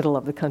middle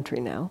of the country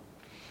now.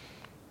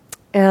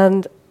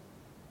 And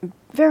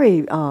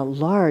very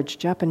large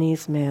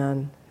Japanese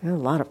man, a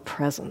lot of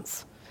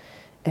presence,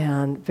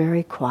 and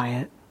very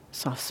quiet,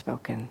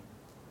 soft-spoken.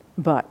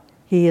 But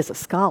he is a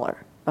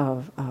scholar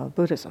of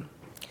Buddhism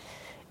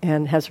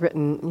and has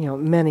written,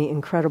 many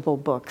incredible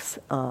books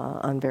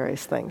on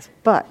various things.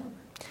 But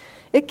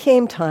it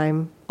came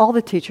time, all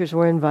the teachers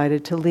were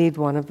invited to lead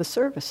one of the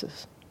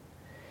services.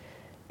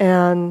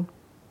 And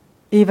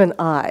even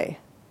I,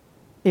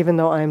 even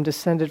though I'm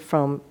descended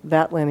from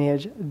that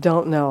lineage,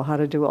 don't know how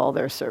to do all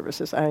their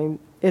services.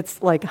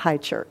 It's like high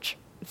church.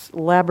 It's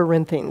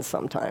labyrinthine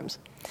sometimes.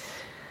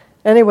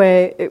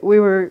 Anyway, we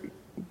were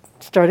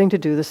starting to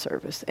do the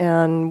service.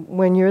 And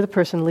when you're the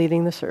person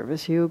leading the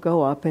service, you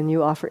go up and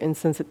you offer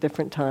incense at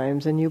different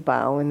times, and you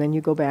bow, and then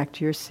you go back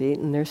to your seat,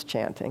 and there's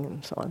chanting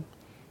and so on.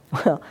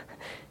 Well,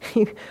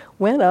 he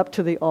went up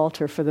to the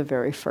altar for the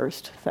very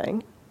first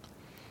thing,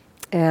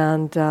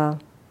 and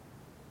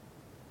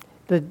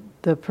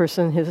the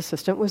person, his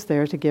assistant, was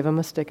there to give him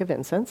a stick of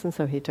incense, and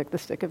so he took the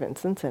stick of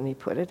incense and he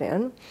put it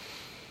in,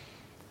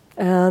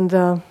 and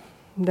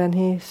then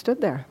he stood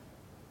there.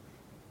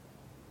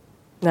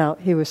 Now,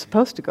 he was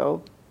supposed to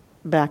go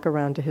back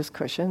around to his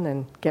cushion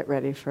and get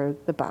ready for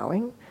the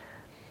bowing,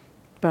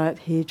 but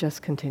he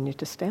just continued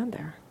to stand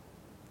there.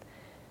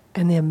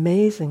 And the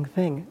amazing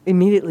thing,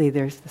 immediately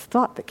there's this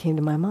thought that came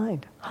to my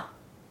mind.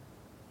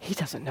 He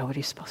doesn't know what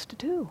he's supposed to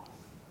do.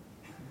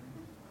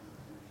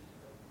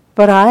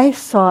 But I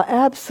saw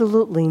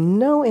absolutely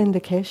no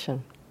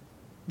indication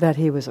that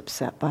he was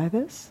upset by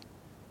this,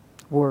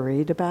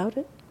 worried about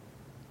it,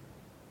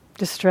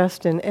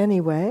 distressed in any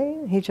way.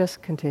 He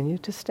just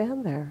continued to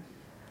stand there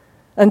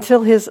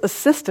until his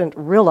assistant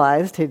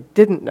realized he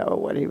didn't know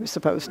what he was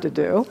supposed to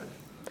do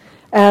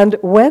and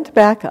went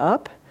back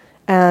up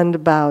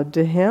and bowed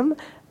to him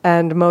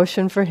and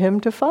motioned for him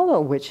to follow,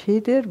 which he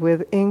did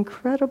with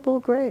incredible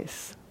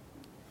grace.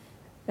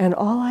 And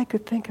all I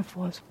could think of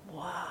was,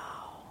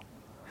 wow,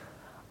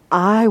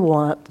 I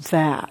want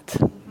that.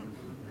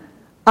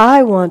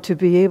 I want to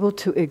be able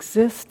to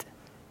exist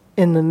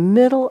in the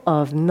middle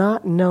of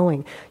not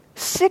knowing.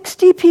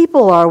 60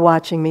 people are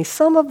watching me,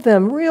 some of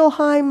them real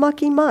high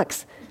mucky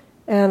mucks,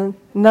 and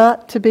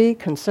not to be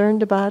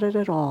concerned about it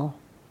at all.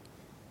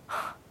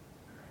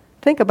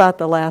 Think about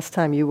the last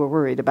time you were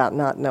worried about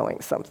not knowing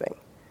something.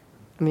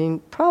 I mean,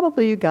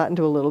 probably you got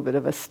into a little bit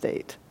of a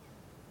state.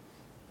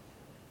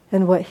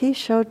 And what he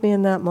showed me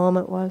in that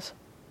moment was,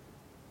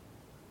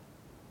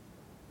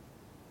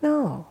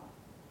 no,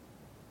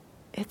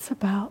 it's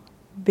about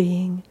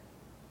being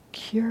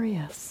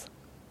curious.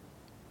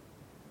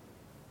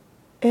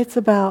 It's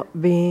about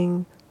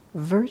being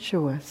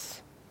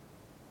virtuous.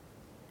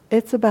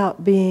 It's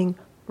about being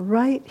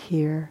right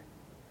here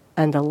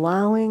and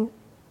allowing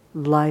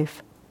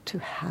life to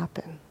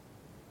happen.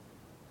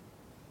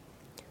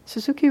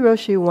 Suzuki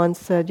Roshi once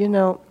said,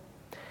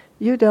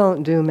 you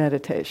don't do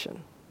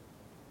meditation.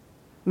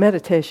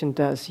 Meditation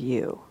does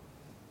you.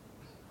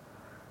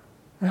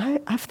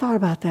 And I've thought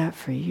about that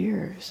for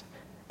years.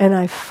 And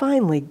I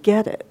finally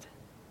get it.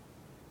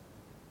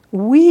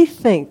 We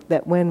think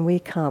that when we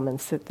come and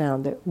sit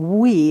down that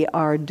we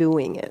are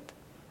doing it.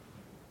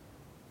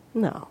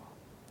 No,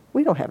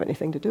 we don't have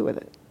anything to do with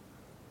it.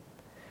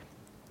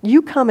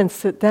 You come and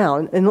sit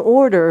down in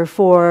order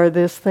for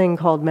this thing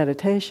called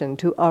meditation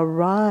to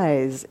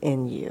arise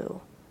in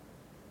you.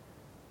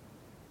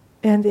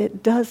 And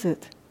it does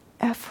it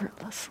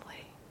effortlessly.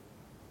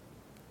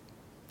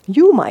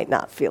 You might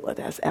not feel it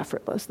as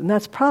effortless, and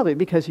that's probably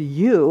because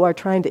you are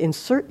trying to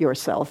insert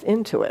yourself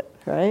into it,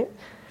 right?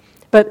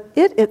 But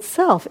it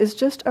itself is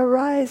just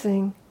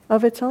arising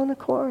of its own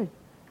accord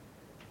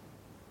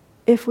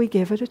if we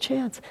give it a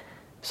chance.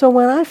 So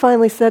when I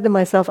finally said to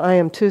myself, I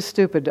am too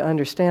stupid to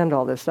understand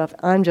all this stuff,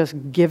 I'm just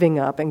giving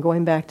up and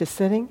going back to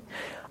sitting,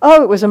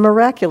 it was a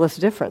miraculous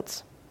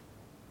difference.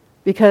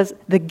 Because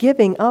the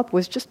giving up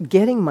was just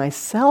getting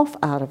myself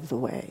out of the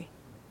way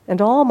and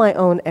all my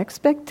own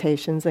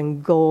expectations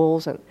and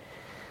goals. And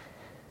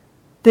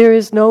there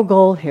is no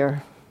goal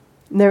here.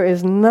 There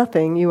is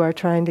nothing you are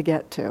trying to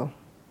get to.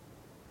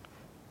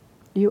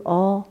 You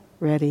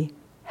already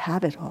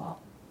have it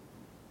all.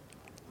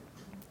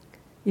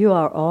 You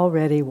are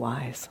already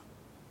wise.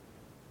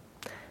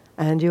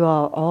 And you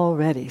are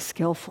already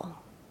skillful.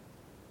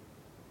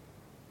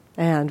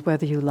 And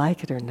whether you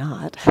like it or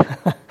not,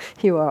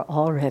 you are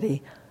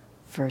already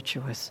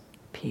virtuous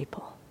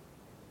people.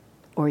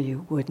 Or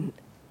you wouldn't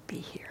be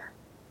here.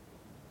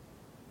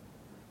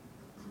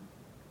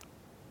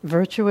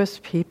 Virtuous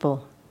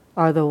people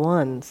are the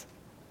ones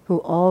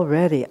who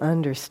already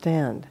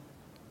understand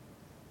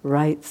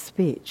right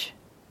speech,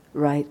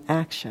 right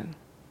action,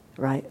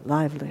 right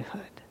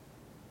livelihood.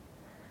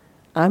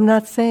 I'm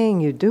not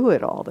saying you do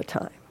it all the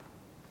time,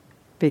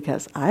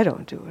 because I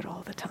don't do it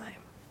all the time.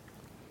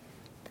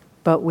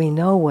 But we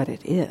know what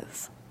it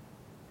is.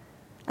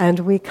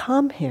 And we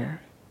come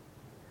here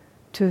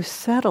to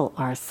settle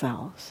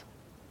ourselves,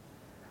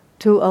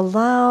 to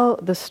allow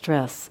the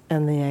stress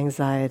and the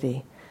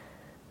anxiety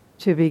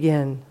to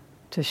begin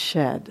to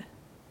shed,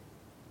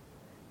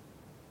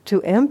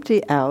 to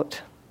empty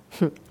out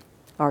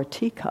our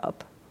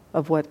teacup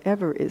of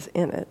whatever is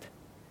in it,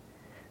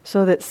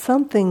 so that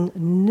something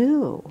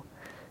new,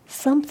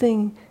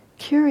 something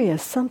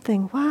curious,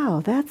 something,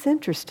 wow, that's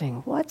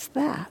interesting, what's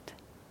that?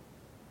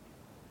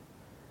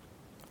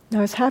 I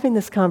was having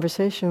this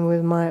conversation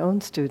with my own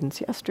students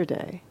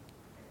yesterday,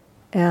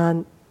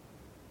 and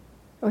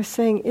I was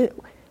saying,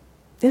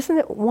 isn't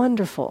it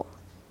wonderful?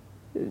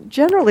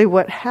 Generally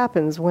what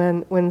happens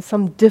when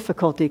some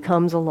difficulty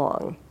comes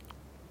along,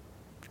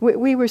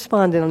 we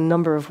respond in a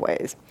number of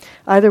ways.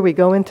 Either we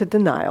go into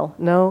denial,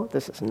 no,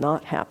 this is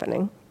not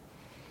happening,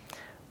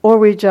 or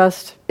we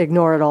just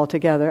ignore it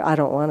altogether, I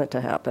don't want it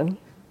to happen,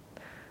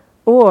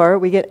 or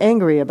we get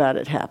angry about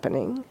it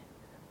happening,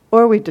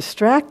 or we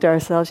distract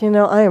ourselves,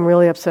 I am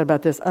really upset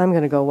about this, I'm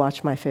going to go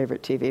watch my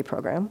favorite TV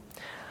program.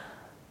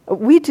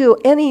 We do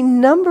any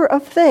number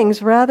of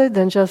things rather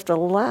than just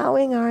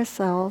allowing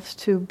ourselves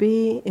to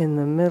be in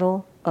the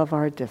middle of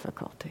our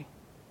difficulty.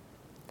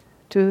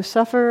 To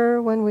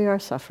suffer when we are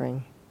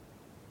suffering.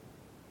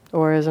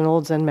 Or as an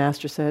old Zen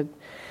master said,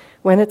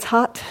 when it's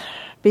hot,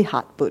 be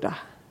hot, Buddha.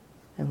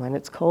 And when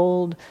it's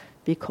cold,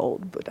 be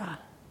cold, Buddha.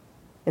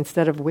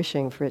 Instead of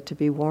wishing for it to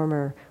be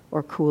warmer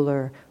or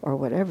cooler or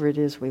whatever it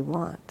is we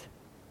want.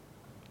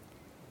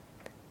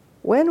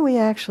 When we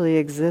actually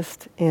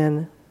exist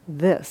in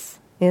this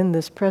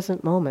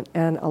present moment,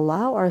 and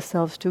allow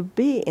ourselves to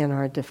be in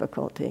our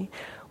difficulty,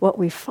 what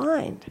we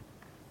find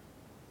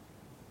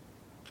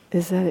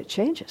is that it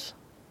changes,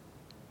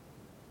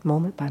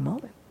 moment by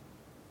moment.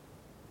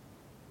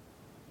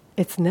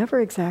 It's never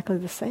exactly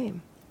the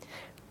same.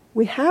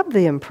 We have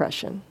the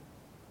impression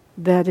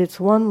that it's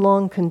one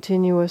long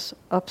continuous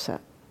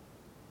upset,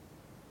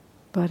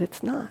 but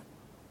it's not.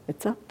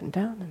 It's up and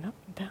down and up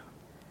and down.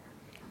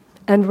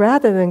 And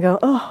rather than go,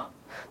 oh,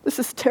 this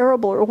is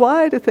terrible, or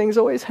why do things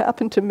always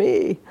happen to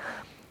me?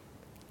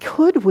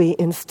 Could we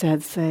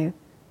instead say,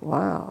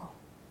 wow,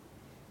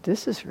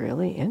 this is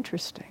really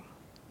interesting.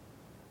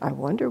 I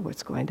wonder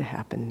what's going to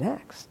happen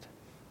next.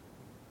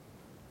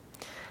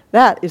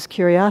 That is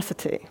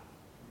curiosity.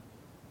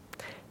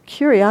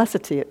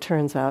 Curiosity, it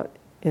turns out,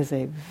 is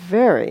a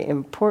very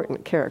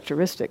important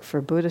characteristic for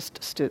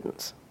Buddhist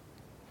students.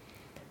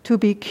 To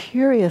be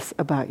curious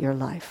about your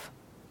life.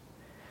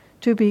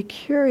 To be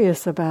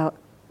curious about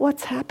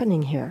what's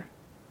happening here?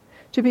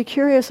 To be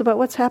curious about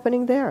what's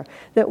happening there.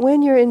 That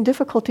when you're in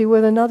difficulty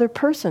with another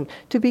person,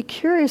 to be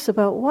curious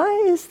about why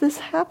is this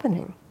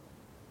happening?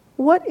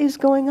 What is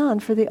going on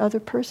for the other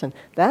person?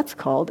 That's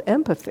called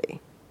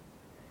empathy.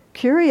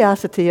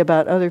 Curiosity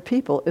about other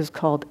people is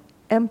called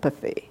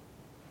empathy.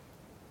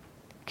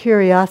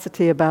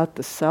 Curiosity about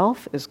the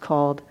self is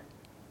called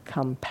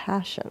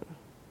compassion.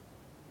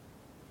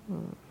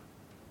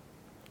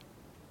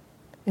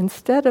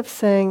 Instead of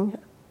saying,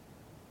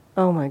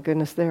 oh my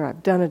goodness, there,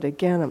 I've done it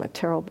again, I'm a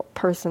terrible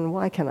person,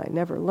 why can I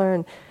never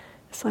learn?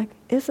 It's like,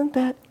 isn't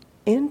that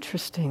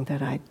interesting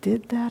that I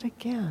did that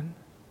again?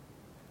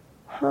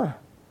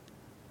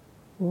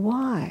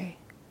 Why?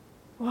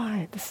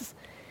 Why? This is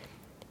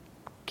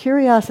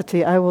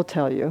curiosity, I will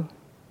tell you.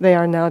 They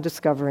are now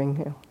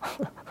discovering,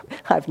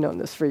 I've known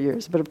this for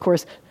years, but of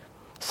course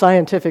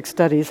scientific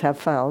studies have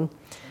found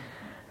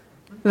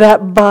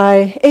that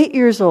by 8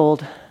 years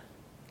old,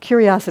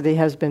 curiosity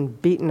has been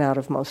beaten out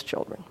of most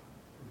children.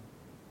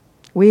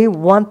 We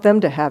want them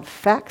to have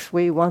facts,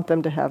 we want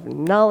them to have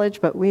knowledge,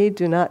 but we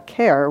do not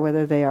care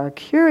whether they are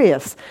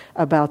curious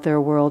about their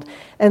world.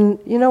 And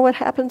you know what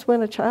happens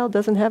when a child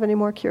doesn't have any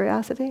more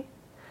curiosity?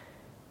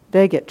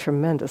 They get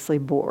tremendously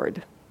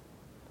bored.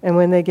 And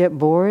when they get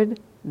bored,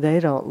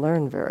 they don't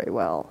learn very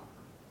well.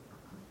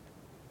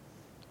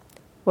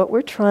 What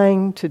we're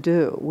trying to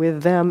do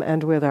with them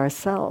and with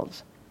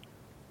ourselves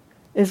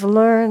is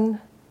learn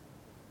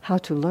how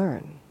to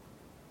learn,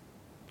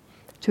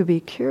 to be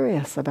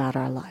curious about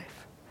our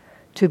life,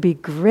 to be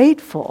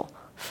grateful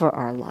for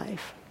our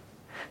life,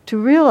 to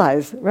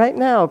realize right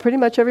now pretty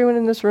much everyone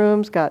in this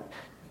room's got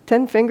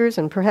 10 fingers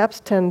and perhaps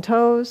 10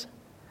 toes,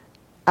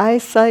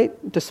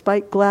 eyesight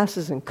despite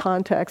glasses and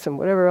contacts and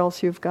whatever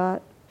else you've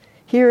got,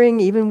 hearing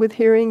even with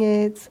hearing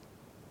aids,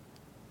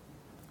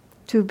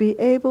 to be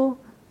able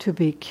to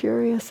be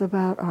curious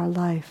about our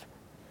life,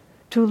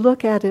 to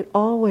look at it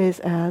always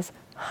as,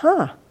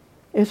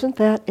 isn't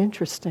that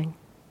interesting?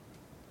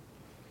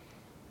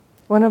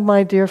 One of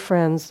my dear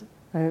friends,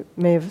 I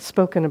may have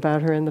spoken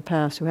about her in the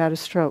past, who had a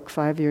stroke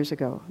 5 years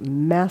ago,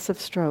 massive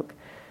stroke,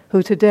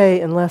 who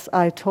today, unless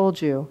I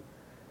told you,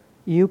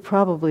 you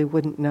probably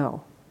wouldn't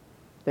know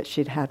that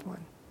she'd had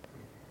one.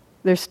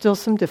 There's still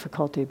some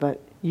difficulty, but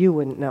you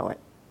wouldn't know it.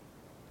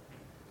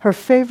 Her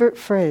favorite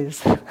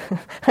phrase,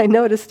 I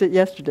noticed it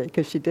yesterday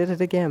because she did it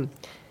again.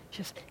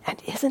 She says,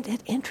 and isn't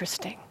it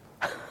interesting?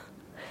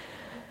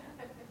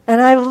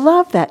 And I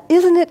love that.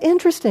 Isn't it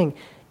interesting?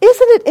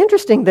 Isn't it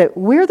interesting that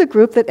we're the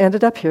group that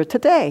ended up here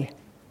today?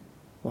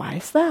 Why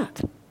is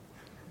that?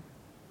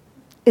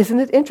 Isn't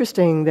it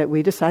interesting that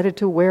we decided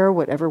to wear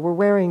whatever we're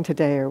wearing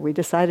today, or we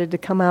decided to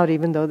come out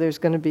even though there's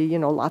going to be,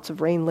 lots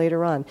of rain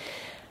later on?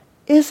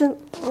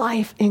 Isn't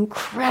life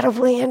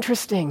incredibly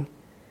interesting?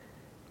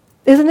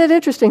 Isn't it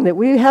interesting that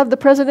we have the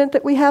president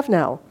that we have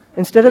now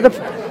instead of the...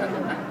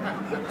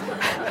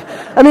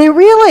 I mean,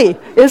 really,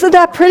 isn't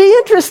that pretty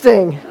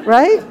interesting,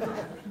 right?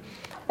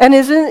 And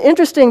isn't it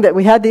interesting that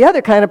we had the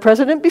other kind of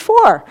president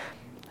before?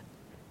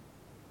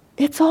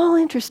 It's all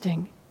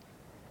interesting.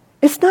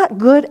 It's not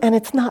good and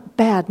it's not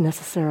bad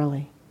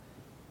necessarily,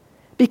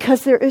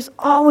 because there is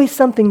always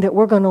something that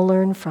we're going to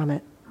learn from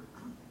it.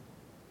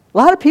 A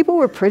lot of people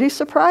were pretty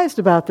surprised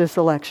about this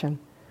election.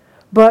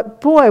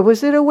 But boy,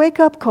 was it a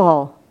wake-up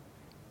call.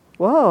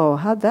 Whoa,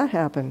 how'd that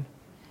happen?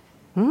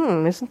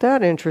 Isn't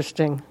that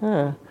interesting?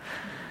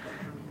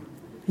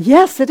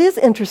 Yes, it is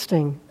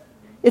interesting.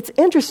 It's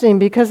interesting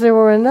because there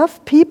were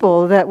enough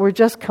people that were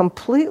just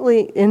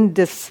completely in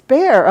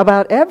despair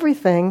about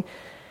everything.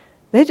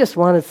 They just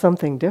wanted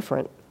something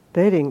different.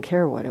 They didn't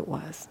care what it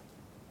was.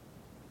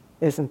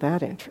 Isn't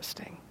that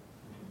interesting?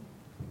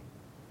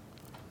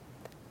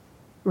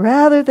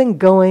 Rather than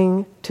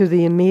going to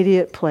the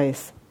immediate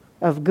place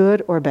of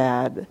good or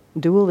bad,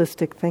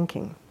 dualistic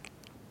thinking,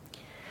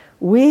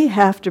 we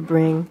have to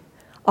bring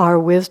our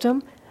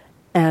wisdom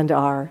and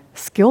our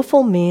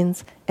skillful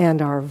means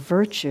and our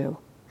virtue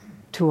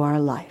to our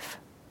life.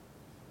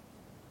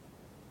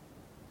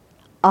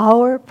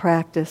 Our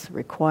practice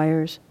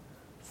requires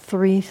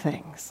 3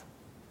 things.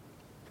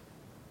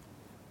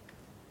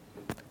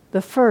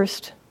 The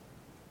first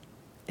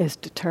is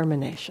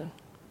determination,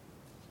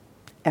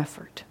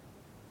 effort,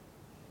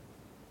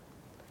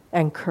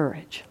 and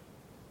courage.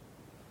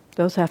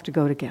 Those have to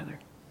go together.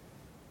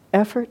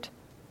 Effort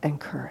and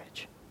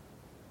courage.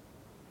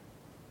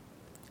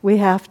 We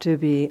have to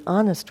be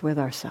honest with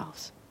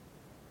ourselves.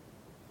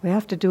 We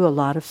have to do a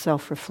lot of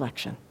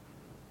self-reflection.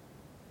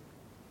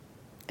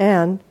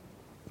 And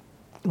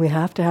we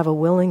have to have a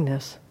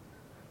willingness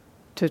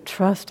to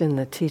trust in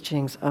the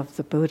teachings of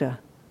the Buddha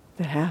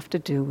that have to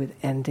do with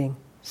ending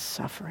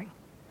suffering.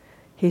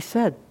 He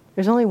said,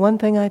 there's only one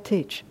thing I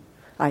teach.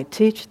 I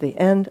teach the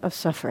end of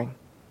suffering.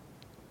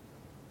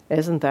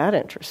 Isn't that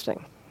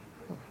interesting?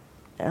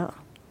 Yeah.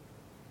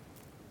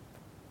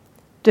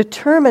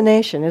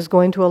 Determination is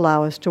going to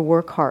allow us to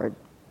work hard.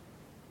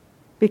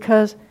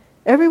 Because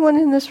everyone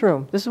in this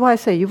room, this is why I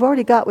say you've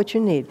already got what you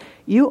need.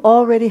 You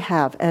already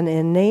have an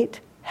innate,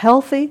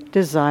 healthy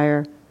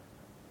desire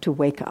to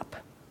wake up.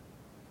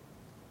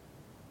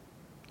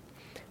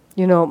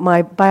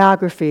 My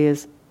biography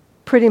is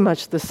pretty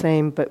much the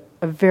same, but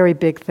a very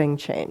big thing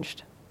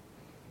changed.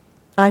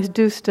 I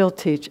do still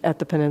teach at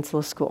the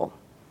Peninsula School,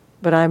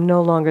 but I'm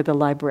no longer the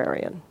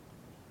librarian,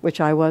 which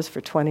I was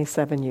for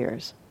 27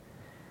 years.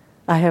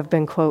 I have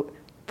been, quote,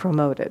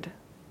 promoted.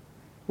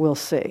 We'll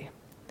see.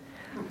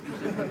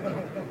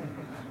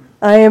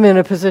 I am in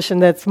a position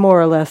that's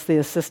more or less the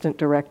assistant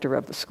director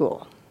of the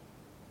school.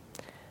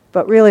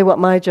 But really what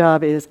my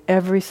job is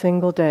every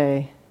single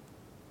day,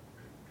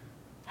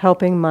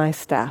 helping my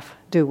staff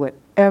do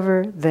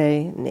whatever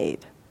they need.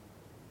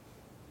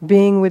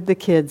 being with the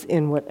kids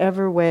in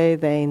whatever way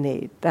they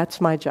need.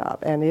 That's my job.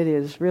 And it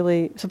is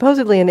really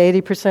supposedly an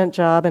 80%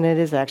 job, and it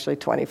is actually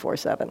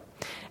 24/7.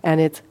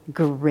 And it's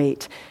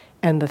great.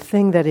 And the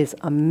thing that is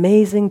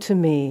amazing to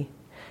me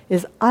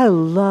is I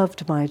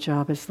loved my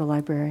job as the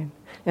librarian,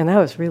 and I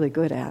was really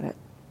good at it.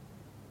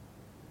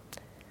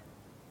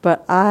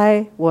 But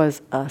I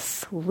was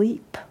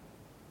asleep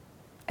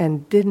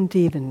and didn't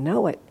even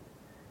know it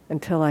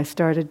until I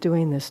started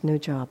doing this new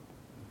job.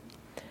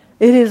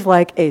 It is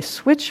like a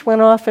switch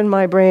went off in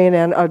my brain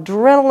and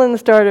adrenaline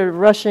started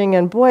rushing,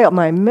 and boy,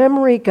 my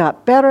memory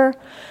got better.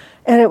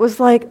 And it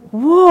was like,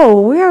 whoa,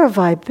 where have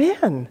I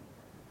been?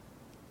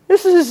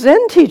 This is a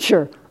Zen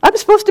teacher. I'm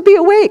supposed to be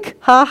awake.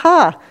 Ha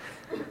ha.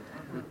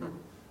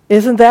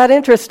 Isn't that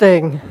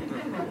interesting?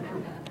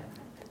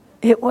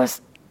 It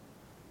was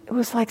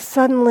like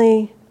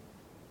suddenly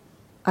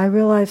I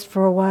realized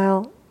for a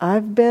while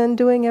I've been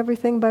doing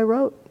everything by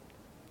rote.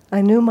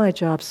 I knew my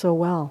job so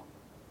well.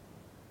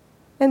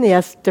 And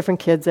yes, different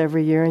kids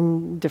every year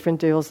and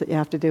different deals that you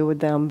have to do with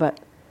them, but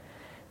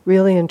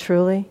really and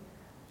truly,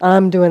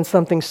 I'm doing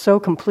something so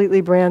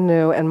completely brand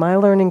new, and my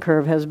learning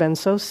curve has been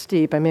so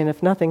steep. I mean,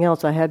 if nothing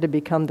else, I had to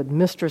become the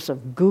mistress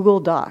of Google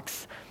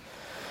Docs.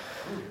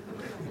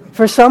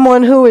 For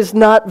someone who is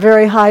not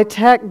very high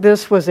tech,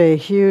 this was a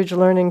huge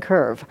learning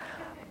curve.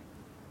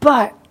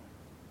 But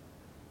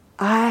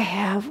I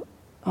have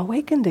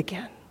awakened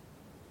again.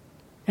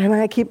 And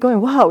I keep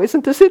going, wow,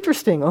 isn't this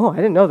interesting? Oh, I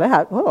didn't know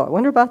that. Oh, I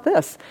wonder about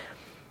this.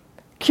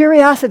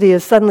 Curiosity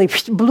has suddenly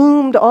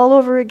bloomed all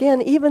over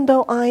again, even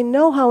though I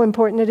know how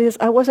important it is.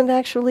 I wasn't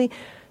actually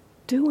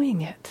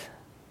doing it,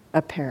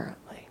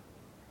 apparently.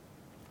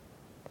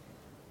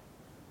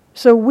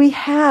 So we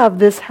have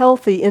this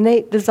healthy,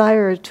 innate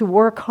desire to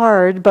work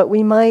hard, but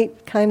we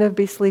might kind of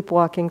be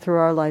sleepwalking through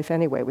our life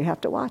anyway. We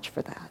have to watch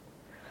for that.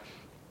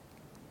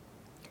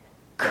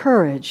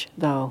 Courage,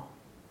 though.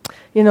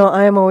 You know,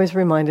 I am always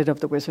reminded of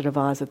the Wizard of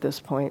Oz at this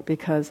point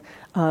because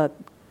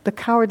the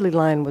Cowardly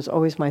Lion was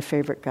always my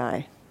favorite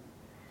guy.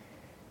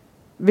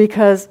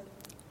 Because,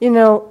 you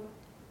know,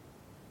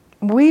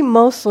 we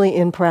mostly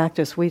in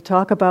practice, we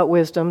talk about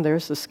wisdom,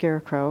 there's the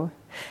scarecrow,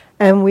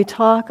 and we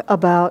talk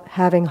about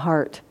having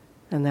heart,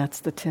 and that's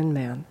the Tin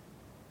Man.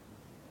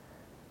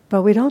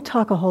 But we don't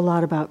talk a whole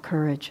lot about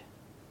courage.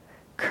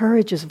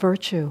 Courage is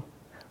virtue.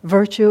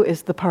 Virtue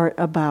is the part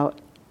about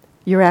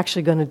you're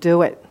actually going to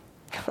do it.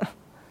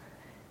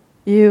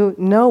 You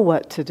know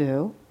what to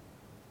do.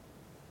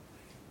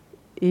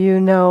 You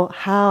know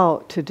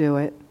how to do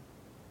it.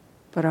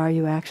 But are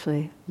you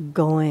actually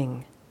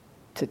going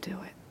to do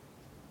it?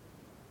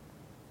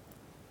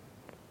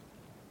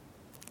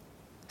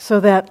 So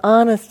that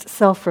honest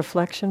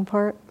self-reflection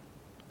part,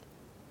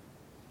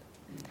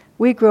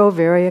 we grow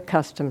very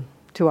accustomed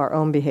to our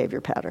own behavior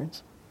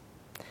patterns.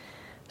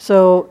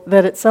 So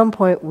that at some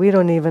point we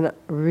don't even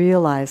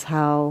realize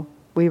how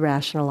we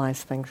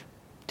rationalize things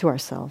to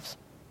ourselves.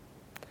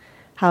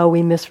 How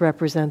we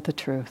misrepresent the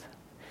truth.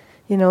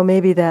 You know,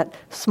 maybe that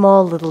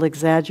small little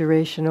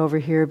exaggeration over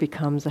here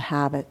becomes a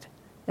habit,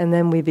 and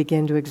then we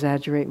begin to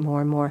exaggerate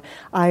more and more.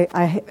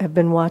 I have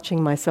been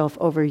watching myself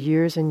over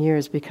years and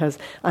years because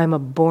I'm a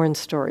born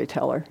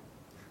storyteller.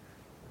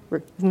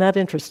 Isn't that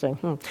interesting?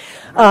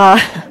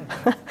 But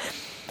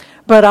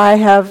I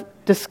have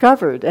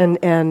discovered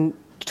and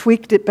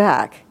tweaked it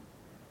back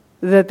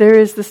that there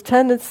is this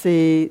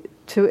tendency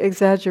to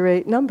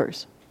exaggerate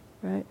numbers,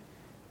 right?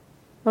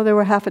 Well, there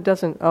were half a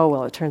dozen. Oh,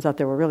 well, it turns out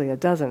there were really a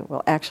dozen.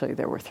 Well, actually,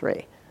 there were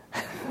 3.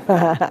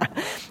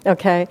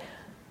 Okay?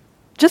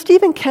 Just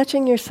even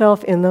catching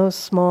yourself in those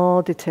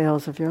small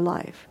details of your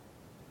life.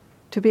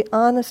 To be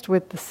honest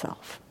with the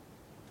self.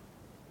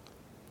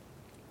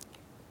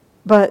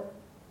 But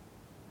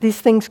these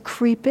things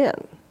creep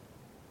in.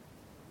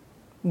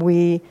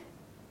 We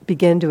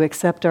begin to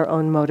accept our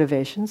own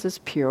motivations as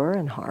pure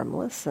and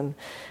harmless, and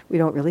we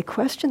don't really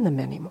question them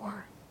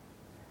anymore.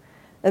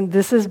 And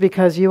this is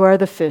because you are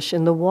the fish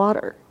in the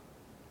water,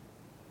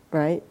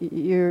 right?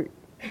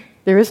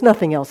 There is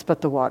nothing else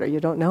but the water. You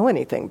don't know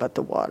anything but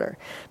the water.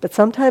 But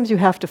sometimes you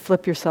have to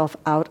flip yourself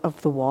out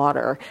of the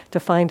water to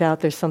find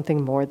out there's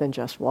something more than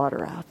just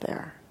water out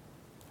there.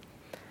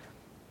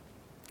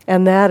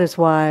 And that is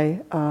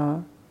why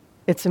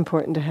it's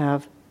important to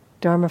have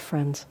Dharma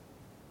friends.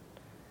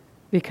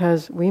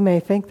 Because we may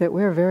think that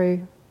we're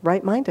very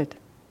right-minded.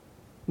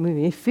 We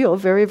may feel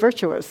very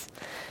virtuous.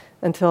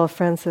 Until a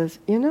friend says,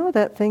 you know,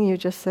 that thing you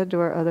just said to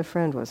our other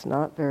friend was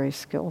not very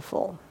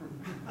skillful.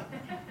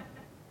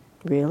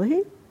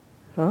 Really?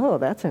 Oh,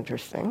 that's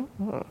interesting.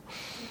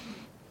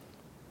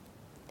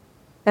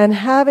 And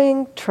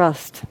having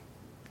trust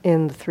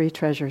in the 3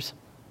 treasures.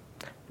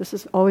 This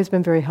has always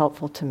been very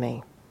helpful to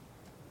me.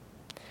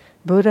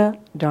 Buddha,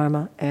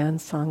 Dharma, and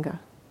Sangha.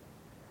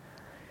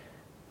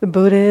 The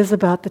Buddha is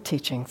about the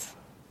teachings,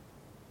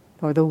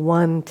 or the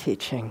one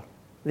teaching.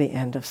 The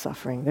end of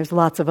suffering. There's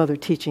lots of other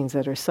teachings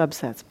that are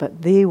subsets,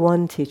 but the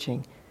one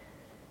teaching,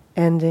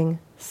 ending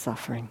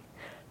suffering.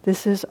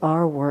 This is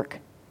our work.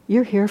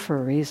 You're here for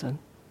a reason.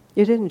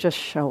 You didn't just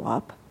show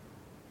up.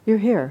 You're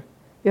here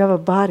You have a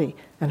body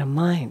and a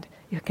mind.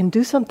 You can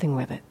do something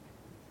with it.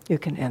 You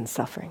can end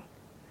suffering.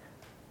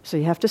 So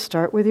you have to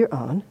start with your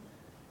own,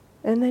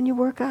 and then you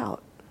work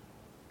out.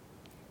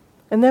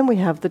 And then we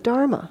have the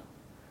Dharma.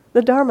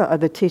 The Dharma are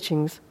the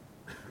teachings,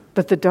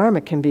 but the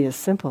Dharma can be as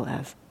simple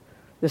as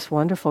this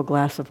wonderful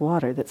glass of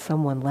water that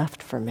someone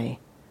left for me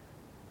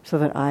so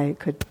that I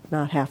could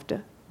not have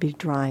to be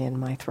dry in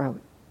my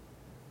throat.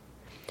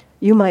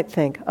 You might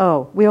think,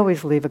 oh, we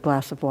always leave a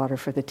glass of water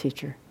for the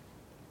teacher.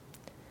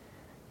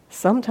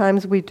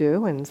 Sometimes we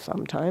do, and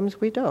sometimes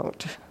we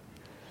don't.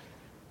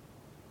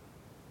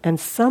 And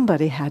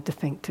somebody had to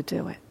think to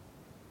do it.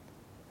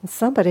 And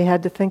somebody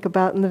had to think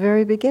about in the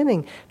very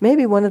beginning,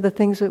 maybe one of the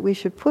things that we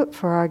should put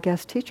for our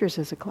guest teachers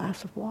is a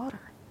glass of water.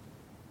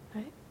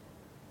 Right?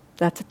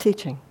 That's a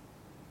teaching.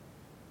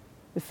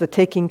 It's the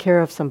taking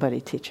care of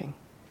somebody teaching.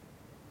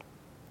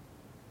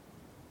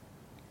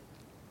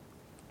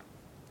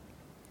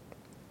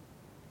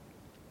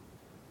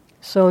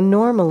 So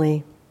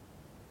normally,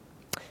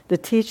 the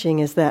teaching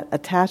is that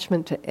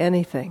attachment to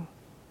anything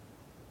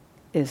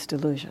is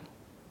delusion.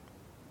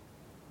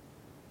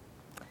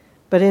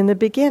 But in the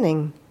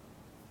beginning,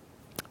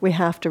 we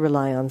have to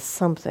rely on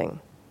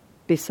something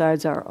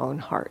besides our own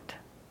heart.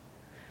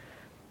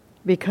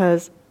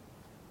 Because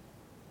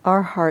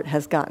our heart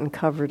has gotten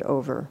covered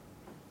over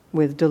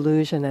with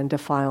delusion and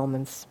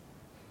defilements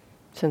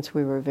since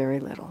we were very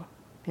little.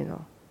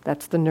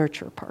 That's the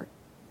nurture part.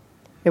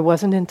 It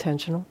wasn't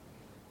intentional.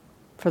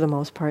 For the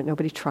most part,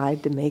 nobody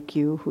tried to make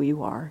you who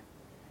you are.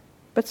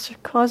 But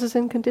causes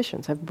and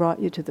conditions have brought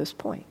you to this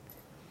point.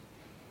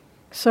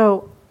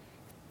 So,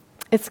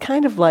 it's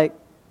kind of like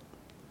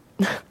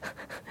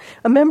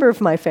a member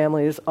of my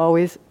family is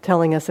always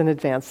telling us in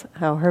advance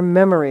how her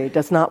memory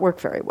does not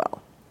work very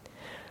well.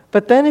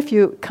 But then if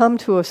you come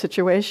to a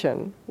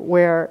situation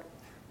where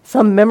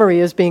some memory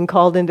is being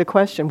called into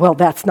question, well,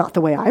 that's not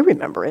the way I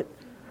remember it.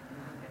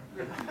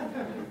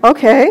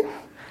 Okay.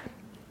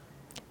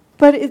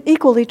 But it's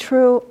equally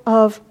true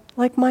of,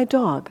 like, my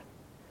dog.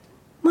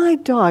 My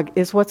dog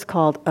is what's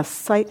called a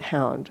sight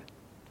hound.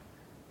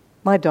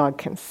 My dog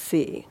can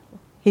see.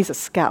 He's a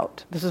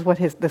scout. This is what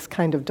this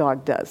kind of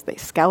dog does. They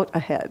scout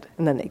ahead,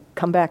 and then they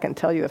come back and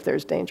tell you if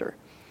there's danger.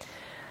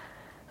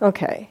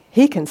 Okay,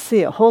 he can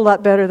see a whole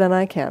lot better than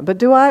I can. But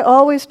do I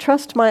always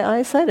trust my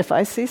eyesight if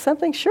I see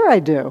something? Sure I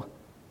do.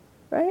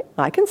 Right?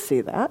 I can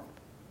see that.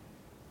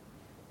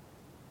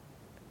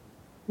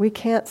 We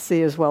can't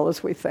see as well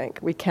as we think.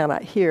 We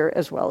cannot hear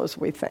as well as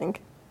we think.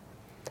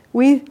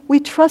 We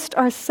trust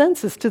our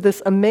senses to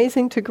this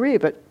amazing degree,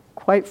 but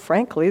quite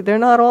frankly, they're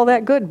not all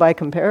that good by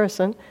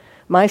comparison.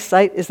 My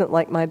sight isn't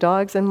like my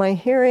dog's, and my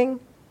hearing,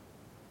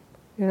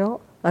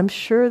 I'm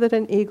sure that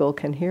an eagle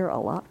can hear a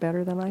lot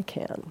better than I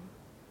can.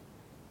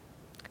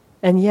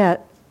 And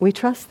yet, we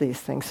trust these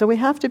things. So we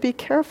have to be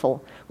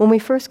careful when we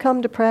first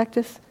come to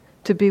practice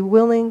to be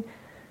willing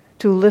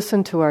to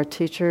listen to our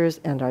teachers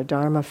and our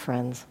Dharma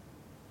friends,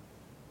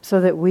 so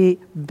that we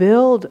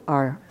build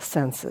our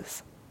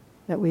senses,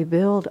 that we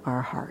build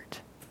our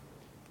heart.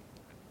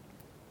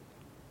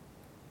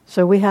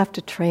 So we have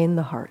to train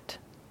the heart.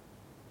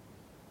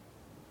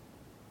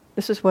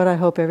 This is what I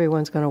hope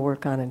everyone's going to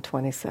work on in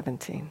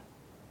 2017.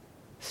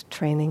 It's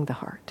training the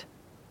heart.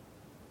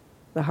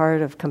 The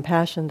heart of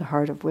compassion, the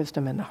heart of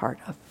wisdom, and the heart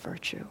of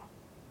virtue.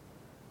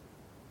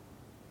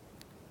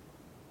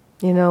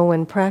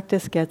 When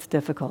practice gets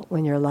difficult,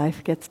 when your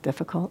life gets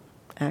difficult,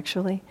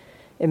 actually,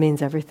 it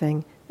means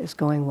everything is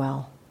going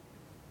well.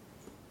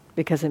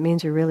 Because it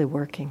means you're really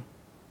working.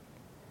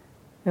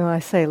 I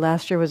say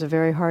last year was a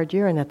very hard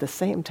year, and at the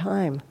same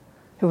time,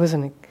 it was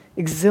an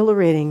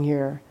exhilarating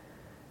year.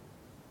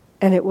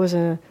 And it was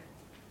a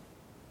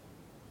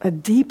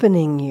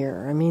deepening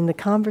year. I mean, the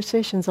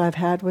conversations I've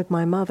had with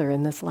my mother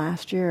in this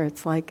last year,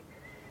 it's like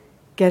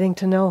getting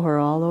to know her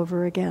all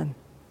over again.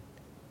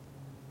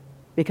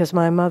 Because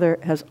my mother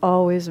has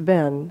always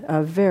been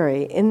a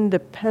very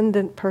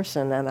independent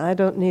person, and I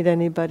don't need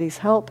anybody's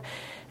help.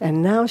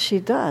 And now she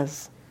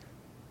does.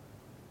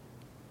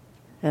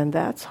 And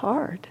that's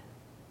hard.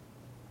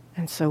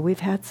 And so we've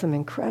had some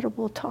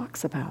incredible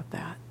talks about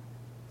that.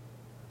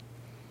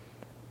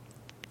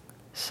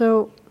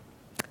 So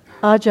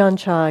Ajahn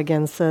Chah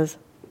again says,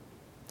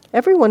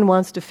 everyone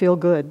wants to feel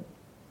good,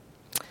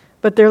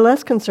 but they're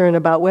less concerned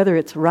about whether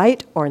it's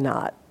right or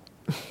not.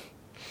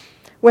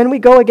 When we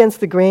go against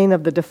the grain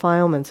of the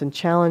defilements and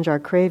challenge our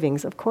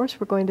cravings, of course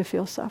we're going to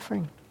feel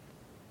suffering.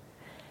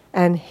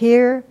 And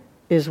here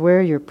is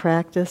where your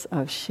practice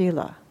of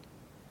Shila,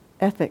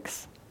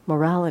 ethics,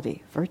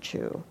 morality,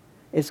 virtue,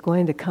 is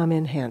going to come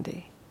in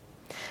handy.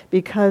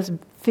 Because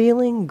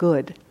feeling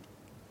good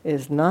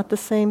is not the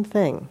same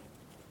thing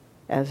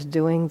as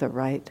doing the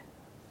right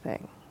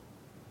thing.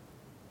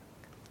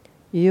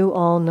 You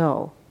all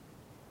know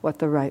what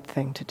the right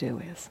thing to do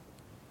is.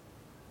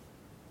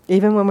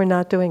 Even when we're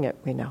not doing it,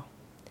 we know.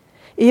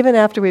 Even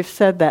after we've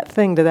said that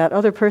thing to that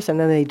other person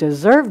and they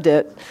deserved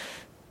it,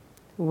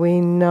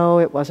 we know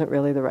it wasn't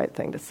really the right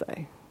thing to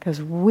say.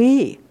 Because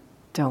we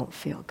don't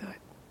feel good.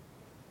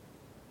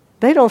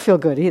 They don't feel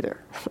good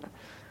either.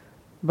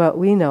 but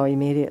we know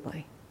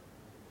immediately.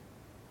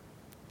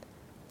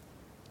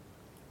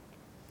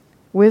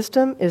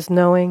 Wisdom is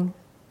knowing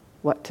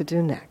what to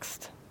do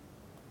next.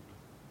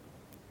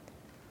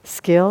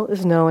 Skill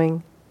is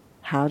knowing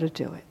how to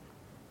do it.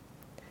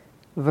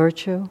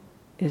 Virtue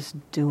is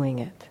doing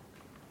it.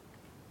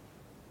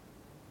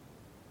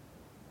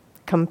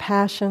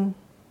 Compassion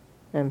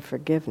and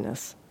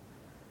forgiveness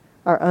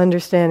are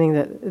understanding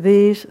that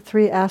these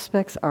three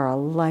aspects are a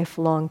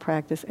lifelong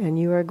practice and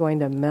you are going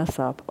to mess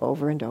up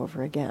over and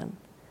over again.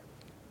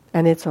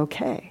 And it's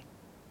okay.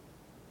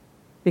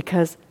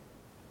 Because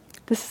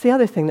this is the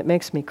other thing that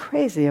makes me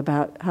crazy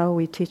about how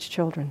we teach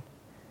children.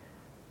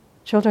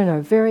 Children are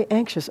very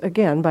anxious,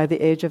 again, by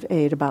the age of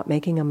 8, about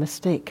making a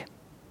mistake,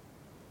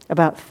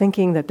 about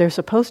thinking that they're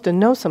supposed to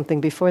know something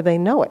before they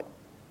know it.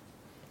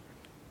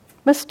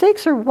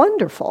 Mistakes are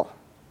wonderful.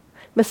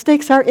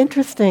 Mistakes are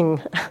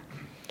interesting.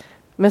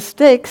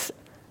 Mistakes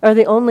are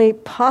the only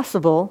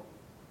possible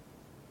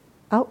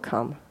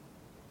outcome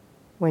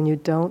when you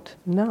don't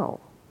know.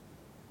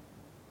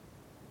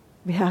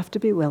 We have to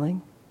be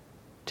willing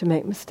to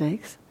make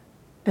mistakes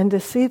and to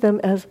see them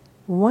as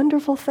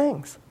wonderful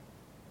things.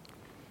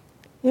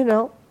 You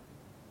know,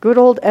 good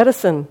old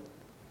Edison,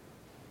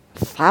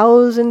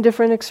 1,000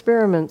 different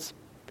experiments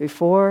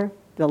before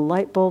the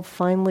light bulb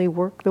finally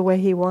worked the way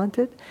he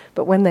wanted.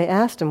 But when they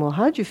asked him, well,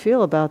 how'd you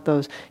feel about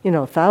those,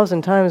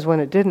 1,000 times when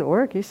it didn't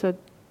work? He said,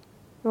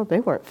 well, they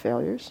weren't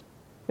failures.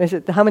 They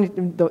said, how many,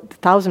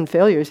 1,000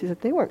 failures? He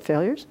said, they weren't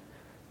failures.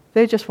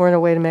 They just weren't a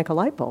way to make a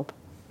light bulb.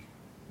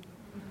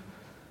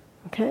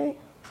 Okay?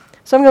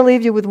 So I'm going to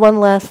leave you with one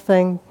last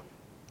thing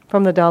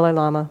from the Dalai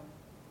Lama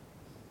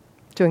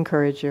to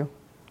encourage you.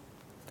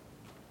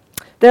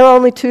 There are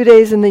only 2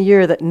 days in the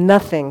year that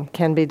nothing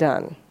can be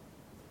done.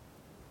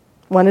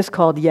 One is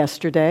called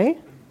yesterday,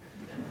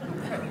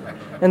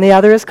 and the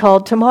other is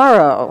called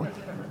tomorrow.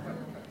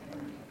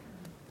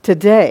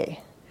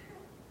 Today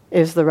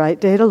is the right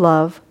day to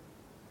love,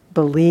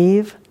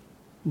 believe,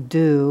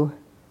 do,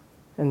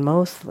 and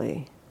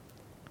mostly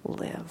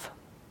live.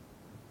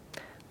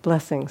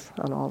 Blessings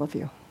on all of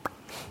you.